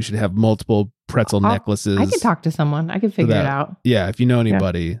Nosh. We should have multiple pretzel necklaces. I could talk to someone. I could figure it out. Yeah, if you know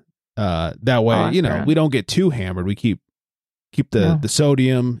anybody, that way, ask around. we don't get too hammered. We keep the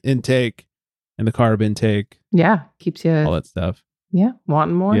sodium intake and the carb intake, Yeah, keeps you all that stuff.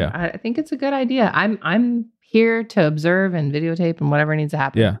 wanting more. Yeah. I think it's a good idea. I'm here to observe and videotape and whatever needs to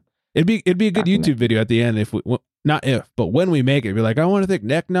happen. Yeah, it'd be a good Document. YouTube video at the end but when we make it, be like, I want to thank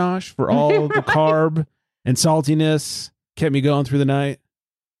Neck Nosh for all the carb and saltiness kept me going through the night.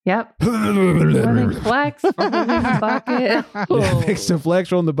 Yep. Running Flex for holding the bucket. Yeah, thanks to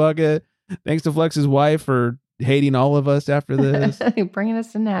Flex rolling the bucket. Thanks to Flex's wife for hating all of us after this. Bringing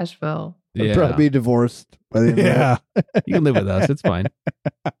us to Nashville. I'll Yeah, probably be divorced by the end of yeah. You can live with us. It's fine.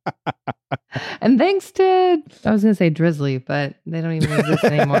 And thanks to, I was going to say Drizzly, but they don't even exist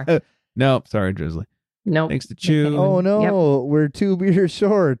anymore. Nope. Sorry, Drizzly. Nope. Thanks to Chew. Oh no, Yep. we're 2 beers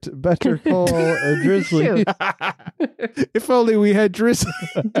short. Better call a Drizzly. Shoot. If only we had Drizzly.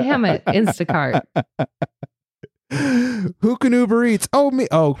 Damn it. Instacart. Who can Uber Eats? Oh, me.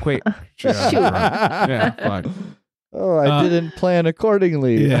 Oh, wait. Shoot. Yeah, fuck. Oh, I didn't plan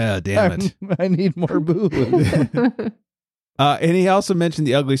accordingly. Yeah, damn it. I need more booze. And he also mentioned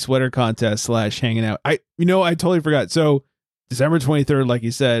the ugly sweater contest / hanging out. I totally forgot. So December 23rd, like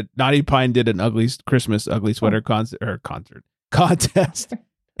you said, Naughty Pine did an Christmas ugly sweater contest.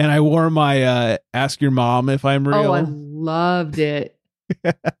 And I wore my Ask Your Mom If I'm Real. Oh, I loved it.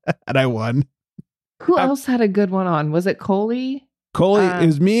 And I won. Who else had a good one on? Was it Coley? Coley, it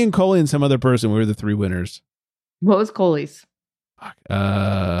was me and Coley and some other person. We were the 3 winners. What was Coley's?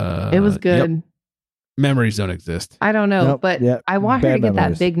 It was good. Yep. Memories don't exist. I don't know, Nope, but yeah, I want her bad to get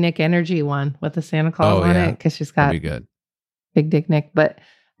memories. that Big Nick energy one with the Santa Claus on yeah. it because she's That'd got be good. Big Dick Nick. But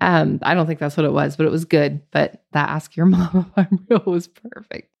I don't think that's what it was, but it was good. But that Ask Your Mom If I'm Real was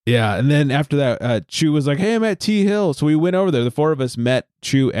perfect. Yeah, and then after that, Chew was like, "Hey, I'm at T Hill." So we went over there. The 4 of us met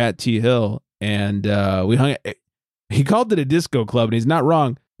Chew at T Hill, and we hung. He called it a disco club, and he's not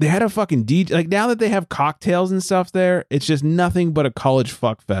wrong. They had a fucking DJ. Like now that they have cocktails and stuff there, it's just nothing but a college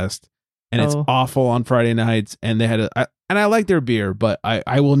fuck fest, and it's awful on Friday nights. And they had and I like their beer, but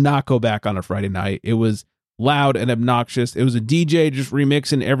I will not go back on a Friday night. It was loud and obnoxious. It was a DJ just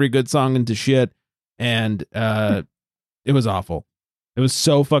remixing every good song into shit, and it was awful. It was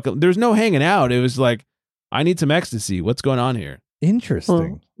so fucking. There's no hanging out. It was like, I need some ecstasy. What's going on here?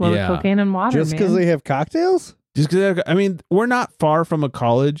 Interesting. Well, Yeah. cocaine and water, Just because man. they have cocktails? Just because, I mean, we're not far from a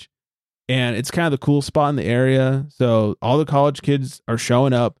college, and it's kind of the cool spot in the area. So all the college kids are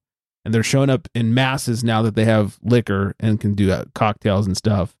showing up, and they're showing up in masses now that they have liquor and can do cocktails and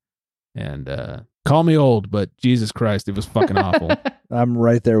stuff. And call me old, but Jesus Christ, it was fucking awful. I'm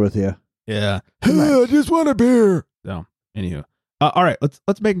right there with you. Yeah. I just want a beer. So, anywho. All right,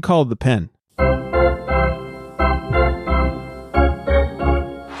 let's make a call to the pen.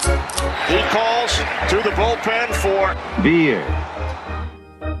 He calls to the bullpen for beer.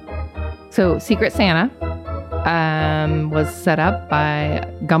 So Secret Santa was set up by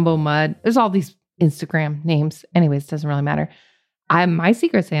Gumbo Mud. There's all these Instagram names. Anyways, doesn't really matter. My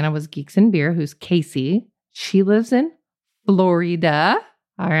Secret Santa was Geeks and Beer, who's Casey. She lives in Florida.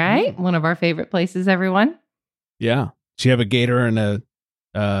 All right. One of our favorite places, everyone. Yeah. She have a gator and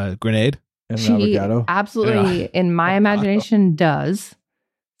a grenade. And She avocado. absolutely, Yeah. in my imagination, does.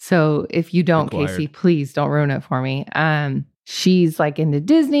 So if you don't, Required. Casey, please don't ruin it for me. She's like into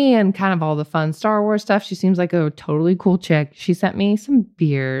Disney and kind of all the fun Star Wars stuff. She seems like a totally cool chick. She sent me some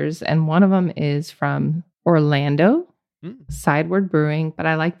beers, and one of them is from Orlando, Sideward Brewing. But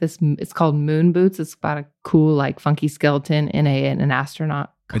I like this. It's called Moon Boots. It's about a cool, like, funky skeleton in an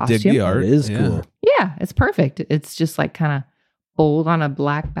astronaut I costume. dig the art. It is Yeah. cool. Yeah, it's perfect. It's just like kind of bold on a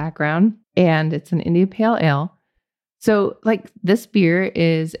black background, and it's an India Pale Ale. So, like, this beer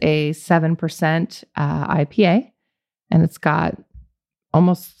is a 7% IPA, and it's got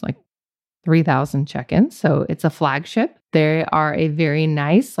almost like 3,000 check-ins. So it's a flagship. They are a very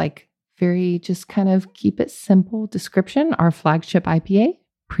nice, like, very just kind of keep it simple description. Our flagship IPA,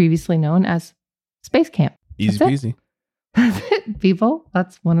 previously known as Space Camp. Easy That's peasy. That's it, people.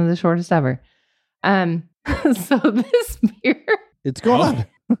 That's one of the shortest ever. So this beer It's gone.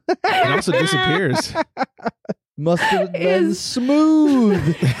 It also disappears. Must have been Is-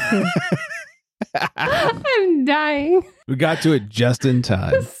 smooth. I'm dying. We got to it just in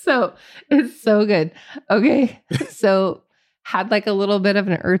time. So it's so good. Okay. So had like a little bit of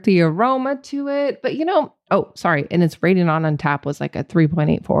an earthy aroma to it, but sorry. And its rating on Untappd was like a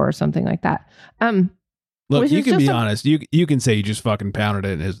 3.84 or something like that. Look, Which you is can be just a- honest. You can say you just fucking pounded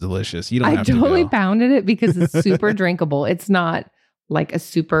it and it's delicious. You don't I have to totally go. pounded it because it's super drinkable. It's not like a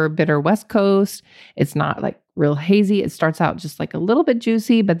super bitter West Coast. It's not like real hazy. It starts out just like a little bit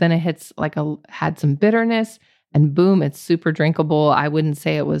juicy, but then it hits like had some bitterness, and boom, it's super drinkable. I wouldn't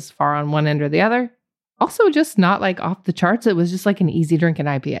say it was far on one end or the other. Also, just not like off the charts. It was just like an easy drinking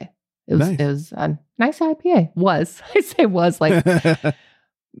IPA. It was a nice IPA. I say was like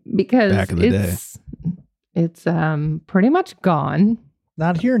because Back in the day. it's pretty much gone.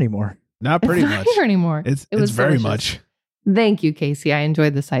 Not here anymore. Not pretty It's not much. here anymore. It's It was very delicious. much. Thank you, Casey. I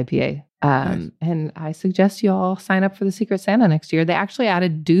enjoyed this IPA. Nice. And I suggest you all sign up for the Secret Santa next year. They actually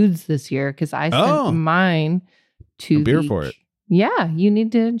added dudes this year because I Oh. sent mine to A beer for it. Yeah, you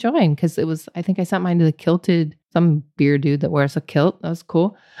need to join because I think I sent mine to the kilted, some beer dude that wears a kilt. That was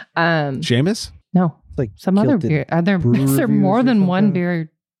cool. Seamus? No, It's like some other kilted beer. Is there brew more reviews or than one something?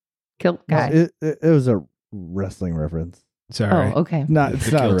 beer kilt No, guy? it was a wrestling reference. Sorry. Oh, okay. Not it's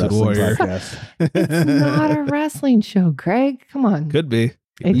The not a Kilted wrestling Warrior. podcast. It's not a wrestling show, Greg. Come on. Could be.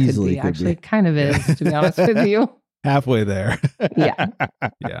 It Easily could be. could Actually, be. it kind of is, to be honest with you. Halfway there. Yeah.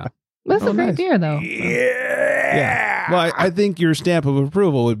 Yeah. That's Oh, a great nice. beer, though. Yeah. Well, I think your stamp of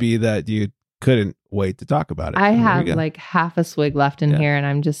approval would be that you couldn't wait to talk about it. I There we have go. like half a swig left in Yeah. here, and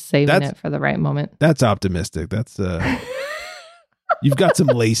I'm just saving That's- it for the right moment. That's optimistic. That's you've got some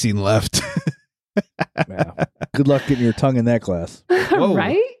lacing left. Yeah. Good luck getting your tongue in that glass. Whoa.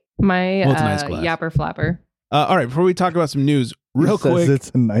 Right? My Well, it's a nice glass. yapper flapper. All right, before we talk about some news, real He says quick.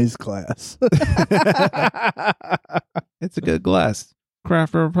 it's a nice glass. It's a good glass.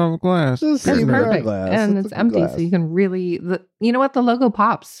 Craft Republic glass. Just It's Same beer perfect. glass. And It's it's a good empty, glass. so you can really, you know what? The logo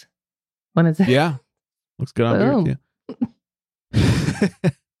pops when it's Yeah. Looks good on beer, too.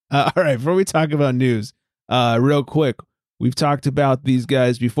 All right, before we talk about news, real quick, we've talked about these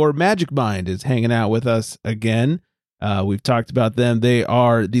guys before. Magic Mind is hanging out with us again. We've talked about them. They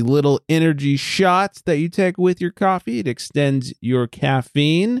are the little energy shots that you take with your coffee. It extends your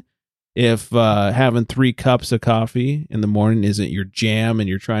caffeine. If having 3 cups of coffee in the morning isn't your jam and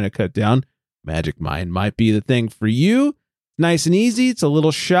you're trying to cut down, Magic Mind might be the thing for you. Nice and easy. It's a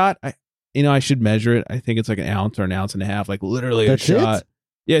little shot. I should measure it. I think it's like an ounce or an ounce and a half, like literally That's a it? shot.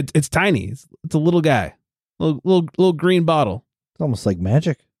 Yeah, it's tiny. It's a little guy, little green bottle. It's almost like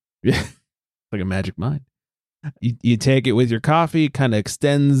magic. Yeah, like a Magic Mind. You take it with your coffee, kind of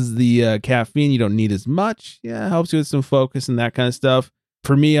extends the caffeine. You don't need as much. Yeah, helps you with some focus and that kind of stuff.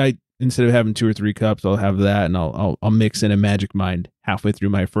 For me, I instead of having 2 or 3 cups, I'll have that, and I'll mix in a Magic Mind halfway through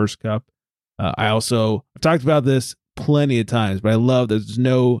my first cup. I've talked about this plenty of times, but I love that there's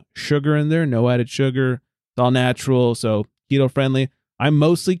no sugar in there, no added sugar. It's all natural, so keto friendly. I'm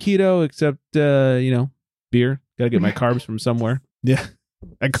mostly keto, except beer. Got to get my carbs from somewhere. Yeah,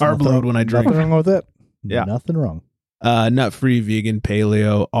 I carb load when I drink. Nothing wrong with it. Yeah, nothing wrong. Nut free, vegan,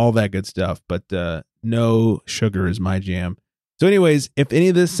 paleo, all that good stuff. But no sugar is my jam. So anyways, if any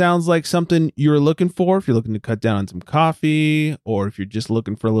of this sounds like something you're looking for, if you're looking to cut down on some coffee, or if you're just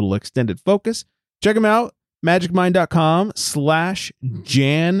looking for a little extended focus, check them out.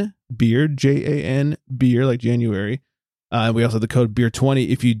 magicmind.com/JAN-BEER, JAN beer, like January. We also have the code BEER20.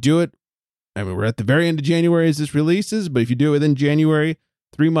 If you do it, we're at the very end of January as this releases, but if you do it within January,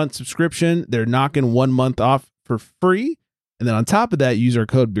 3-month subscription, they're knocking 1 month off for free. And then on top of that, use our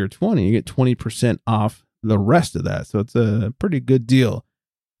code BEER20. You get 20% off the rest of that. So it's a pretty good deal.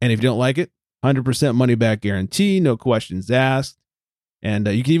 And if you don't like it, 100% money back guarantee, no questions asked. And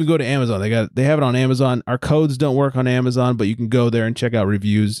you can even go to Amazon. They have it on Amazon. Our codes don't work on Amazon, but you can go there and check out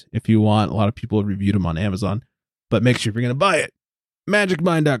reviews if you want. A lot of people have reviewed them on Amazon. But make sure if you're going to buy it,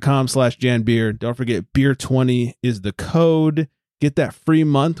 magicmind.com/JanBeer. Don't forget, Beer20 is the code. Get that free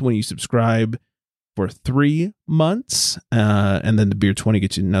month when you subscribe for 3 months. And then the Beer20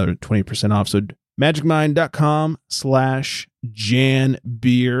 gets you another 20% off. So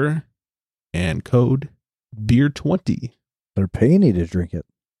magicmind.com/JanBeer and code Beer20. They're paying you to drink it.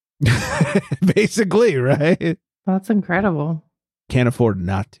 Basically, right? That's incredible. Can't afford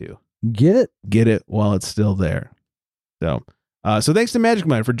not to. Get it while it's still there. So thanks to Magic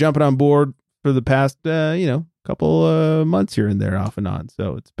Mind for jumping on board for the past, couple months here and there, off and on.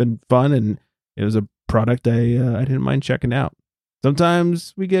 So it's been fun, and it was a product I didn't mind checking out.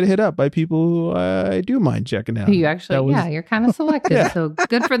 Sometimes we get hit up by people who I do mind checking out. You actually, you're kind of selective. Yeah. So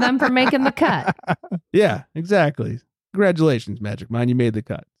good for them for making the cut. Yeah, exactly. Congratulations, Magic Mind. You made the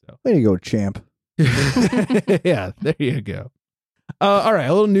cut. So. Way to go, champ. Yeah, there you go. All right,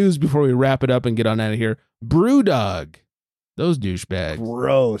 a little news before we wrap it up and get on out of here. Brewdog. Those douchebags.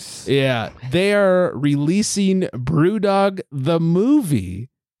 Gross. Yeah, they are releasing Brewdog the movie.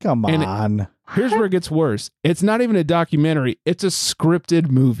 Come on. Here's where it gets worse. It's not even a documentary. It's a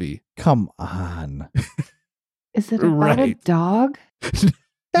scripted movie. Come on. Is it about a dog?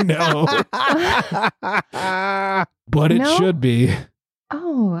 No. But it should be.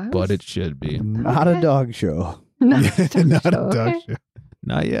 Oh. But it should be. Not a dog show. Not a dog show.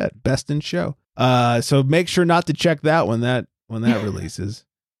 Not yet. Best in show. So make sure not to check that when that releases.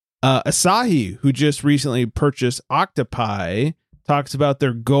 Asahi, who just recently purchased Octopi, talks about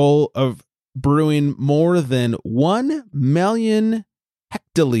their goal of brewing more than 1 million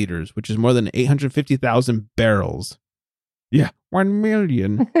hectoliters, which is more than 850,000 barrels. Yeah, 1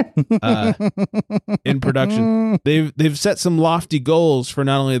 million in production. They've set some lofty goals for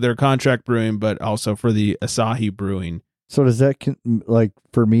not only their contract brewing, but also for the Asahi brewing. So does that,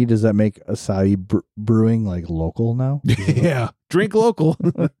 for me, does that make Asahi brewing like local now? Yeah, drink local.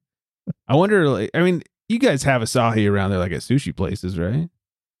 I wonder, you guys have Asahi around there like at sushi places, right?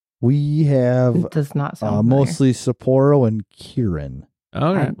 We have it does not sound mostly Sapporo and Kirin.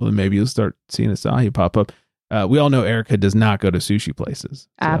 All right. Well, then maybe you'll start seeing Asahi pop up. We all know Erica does not go to sushi places. So.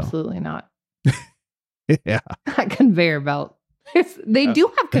 Absolutely not. Yeah. That conveyor belt. They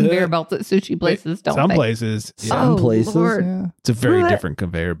do have conveyor belts at sushi places, don't some they? Places. Yeah. Some places. Yeah. It's a very different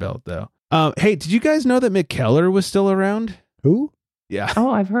conveyor belt, though. Hey, did you guys know that Mick Keller was still around? Who? Yeah. Oh,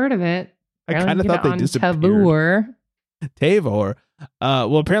 I've heard of it. I kind of thought they disappeared. Tavor.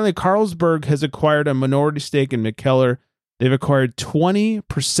 Well, apparently Carlsberg has acquired a minority stake in Mick Keller. They've acquired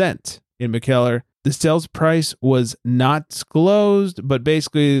 20% in Mick Keller. The sales price was not disclosed, but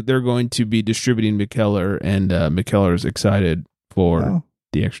basically they're going to be distributing Mick Keller, and Mick Keller is excited for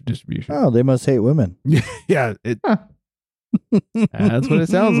the extra distribution. Oh, they must hate women. Yeah. That's what it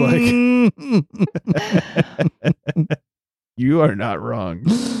sounds like. You are not wrong.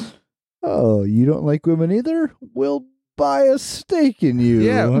 Oh, you don't like women either? We'll buy a stake in you.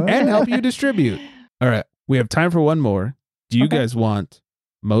 Yeah, huh? and help you distribute. All right. We have time for one more. Do you guys want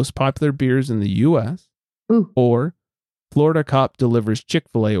most popular beers in the U.S. or Florida cop delivers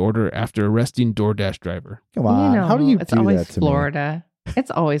Chick-fil-A order after arresting DoorDash driver? Come on. How do you do that to Florida. Me?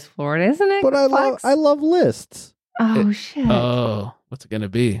 It's always Florida, isn't it? But I love lists. Oh, shit. Oh, what's it going to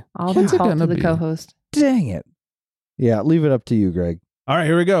be? I'll default to the co-host. Dang it. Yeah, leave it up to you, Greg. All right,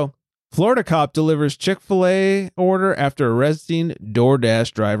 here we go. Florida cop delivers Chick-fil-A order after arresting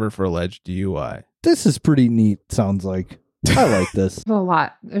DoorDash driver for alleged DUI. This is pretty neat, sounds like. I like this.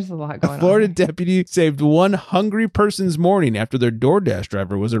 There's a lot going A Florida on. deputy saved one hungry person's morning after their DoorDash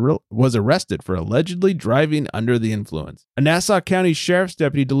driver was arrested for allegedly driving under the influence. A Nassau County Sheriff's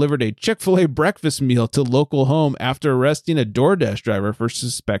deputy delivered a Chick-fil-A breakfast meal to local home after arresting a DoorDash driver for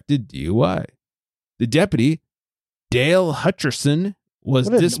suspected DUI. The deputy, Dale Hutcherson, was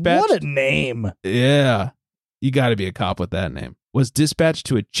dispatched. What a name. Yeah, you got to be a cop with that name. Was dispatched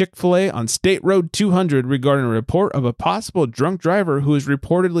to a Chick-fil-A on State Road 200 regarding a report of a possible drunk driver who is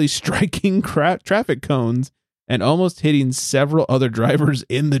reportedly striking traffic cones and almost hitting several other drivers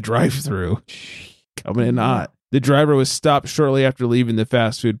in the drive-thru. Coming in hot. The driver was stopped shortly after leaving the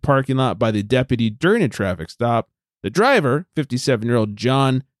fast food parking lot by the deputy during a traffic stop. The driver, 57-year-old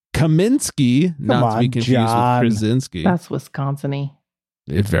John Kaminsky, not to be confused John. with Krasinski. That's Wisconsin-y.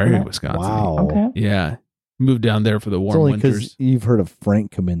 It's very Okay. Wisconsin. Wow. Okay. Yeah. Moved down there for the It's warm only winters. because you've heard of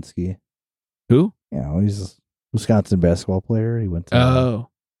Frank Kaminsky. Who? Yeah, he's a Wisconsin basketball player. He went to Oh.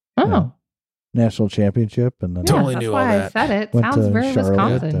 Oh. Yeah. national championship and then Totally that's knew why all I that. said it. went Sounds to very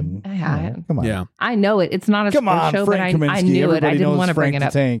Charlotte. Wisconsin. And, Yeah, come on. Yeah. I know it. It's not a Come sports on, show, Frank but Kaminsky. I knew it. Everybody I didn't knows want to bring Frank it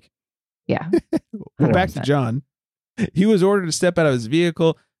up. the Tank. Yeah. Well, back to 100%. John. He was ordered to step out of his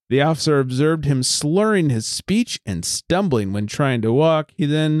vehicle. The officer observed him slurring his speech and stumbling when trying to walk. He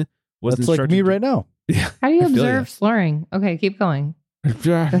then was That's like instructed me to- right now. How do you I feel observe slurring? Okay, keep going.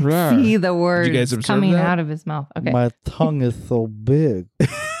 ya. See the words guys observe coming that? out of his mouth. Okay. My tongue is so big.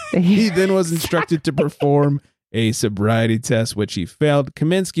 He then was instructed to perform a sobriety test, which he failed.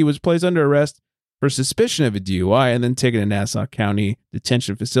 Kaminsky was placed under arrest for suspicion of a DUI and then taken to Nassau County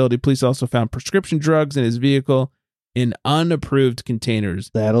Detention Facility. Police also found prescription drugs in his vehicle in unapproved containers.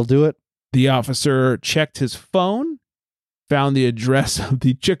 That'll do it. The officer checked his phone, found the address of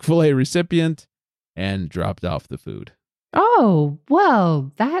the Chick-fil-A recipient, and dropped off the food. Oh,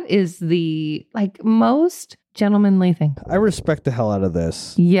 well, that is the most gentlemanly thing. I respect the hell out of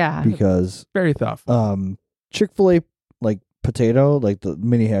this Yeah. because Very thoughtful. Chick-fil-A potato, like the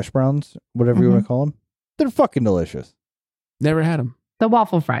mini hash browns, whatever you want to call them, they're fucking delicious. Never had them. The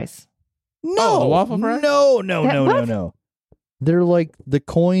waffle fries. No, the waffle fries? No. What? They're like the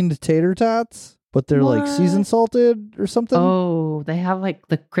coined tater tots, but they're like What? seasoned salted or something. Oh, they have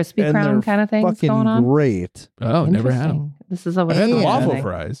the crispy And crown they're kind of things fucking going on. great. Oh, never had them. Interesting. This is I had the And- waffle interesting.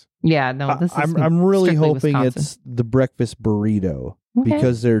 fries. Yeah, no, this is. I'm really strictly hoping Wisconsin. it's the breakfast burrito Okay.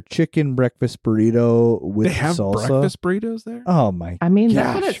 because they're chicken breakfast burrito with They have salsa. breakfast burritos there? Oh my! I mean,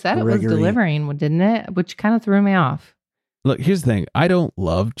 that's what it Gosh, said it Gregory. was delivering, didn't it? Which kind of threw me off. Look, here's the thing. I don't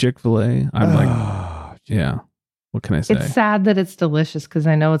love Chick-fil-A. I'm like, yeah. What can I say? It's sad that it's delicious because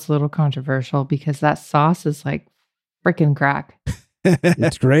I know it's a little controversial because that sauce is like freaking crack.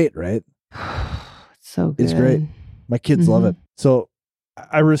 It's great, right? It's so good. It's great. My kids love Mhm. it. So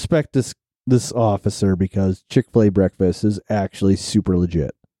I respect this officer because Chick-fil-A breakfast is actually super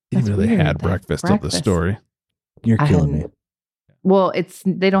legit. Even That's though they weird, had that breakfast of the breakfast. story. You're I killing me. hadn't- Well,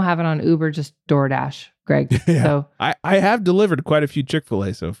 they don't have it on Uber, just DoorDash, Greg. Yeah. So I have delivered quite a few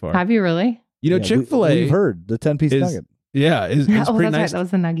Chick-fil-A so far. have you really? You know, Yeah, Chick-fil-A We've heard the 10-piece is- nugget. Yeah, it's Oh, pretty that's nice. right. That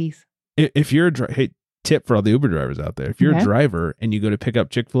was the nuggies. If you're hey, tip for all the Uber drivers out there. If you're Okay. a driver and you go to pick up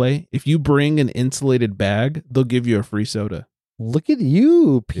Chick-fil-A, if you bring an insulated bag, they'll give you a free soda. Look at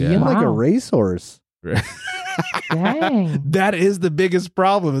you peeing Yeah. like a Wow. racehorse. Dang. That is the biggest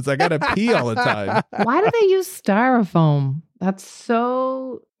problem. It's I gotta pee all the time. Why do they use styrofoam? That's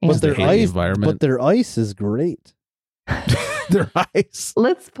so. But they their hate the ice, environment. but their ice is great. Their ice.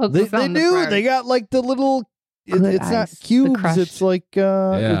 Let's focus They on the do. part. They got like the little. Good It's not ice. The cubes. crushed. It's like,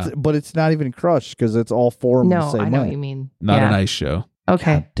 but it's not even crushed because it's all formed the No, same I know way. what you mean. Not Yeah. an ice show.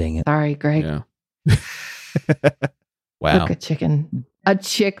 Okay. God dang it! Sorry, Greg. Yeah. Wow. Cook a chicken. A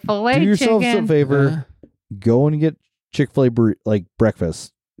Chick-fil-A Do yourself chicken. some favor. Go and get Chick-fil-A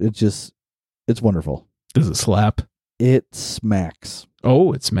breakfast. It's wonderful. Does it slap? It smacks.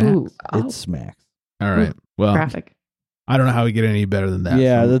 Oh, it smacks. Ooh, It smacks. All right. Well, graphic. I don't know how we get any better than that.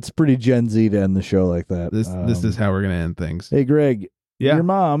 Yeah, So that's pretty Gen Z to end the show like that. this is how we're gonna end things. Hey, Greg. Yeah. Your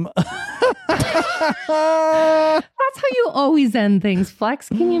mom. That's how you always end things, Flex.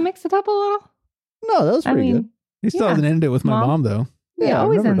 Can you mix it up a little? No, that was I pretty mean, good. He still Yeah. hasn't ended it with my Mom? mom though. yeah, I've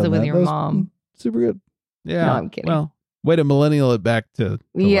always never ends done it with that. your That was mom. Super good. Yeah. No, I'm kidding. Well, way to millennial it back to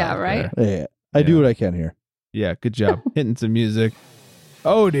Yeah, life right? there. Yeah, I do what I can here. Yeah, good job. Hitting some music.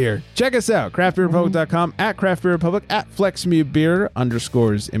 Oh dear. Check us out. craftbeerrepublic.com, at craftbeerrepublic, at flexmebeer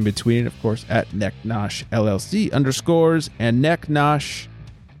 _ in between, of course, at necknosh LLC _ and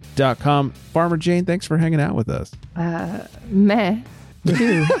necknosh.com. Farmer Jane, thanks for hanging out with us. Meh.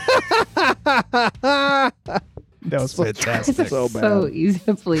 Too. That was fantastic. So bad. So easy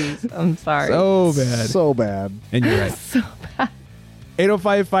to please. I'm sorry. So bad. So bad. And you're right. So bad.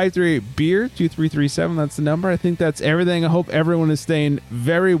 805-538-BEER, 2337. That's the number. I think that's everything. I hope everyone is staying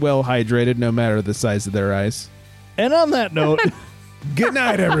very well hydrated, no matter the size of their eyes. And on that note, Good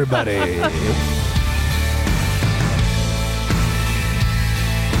night, everybody.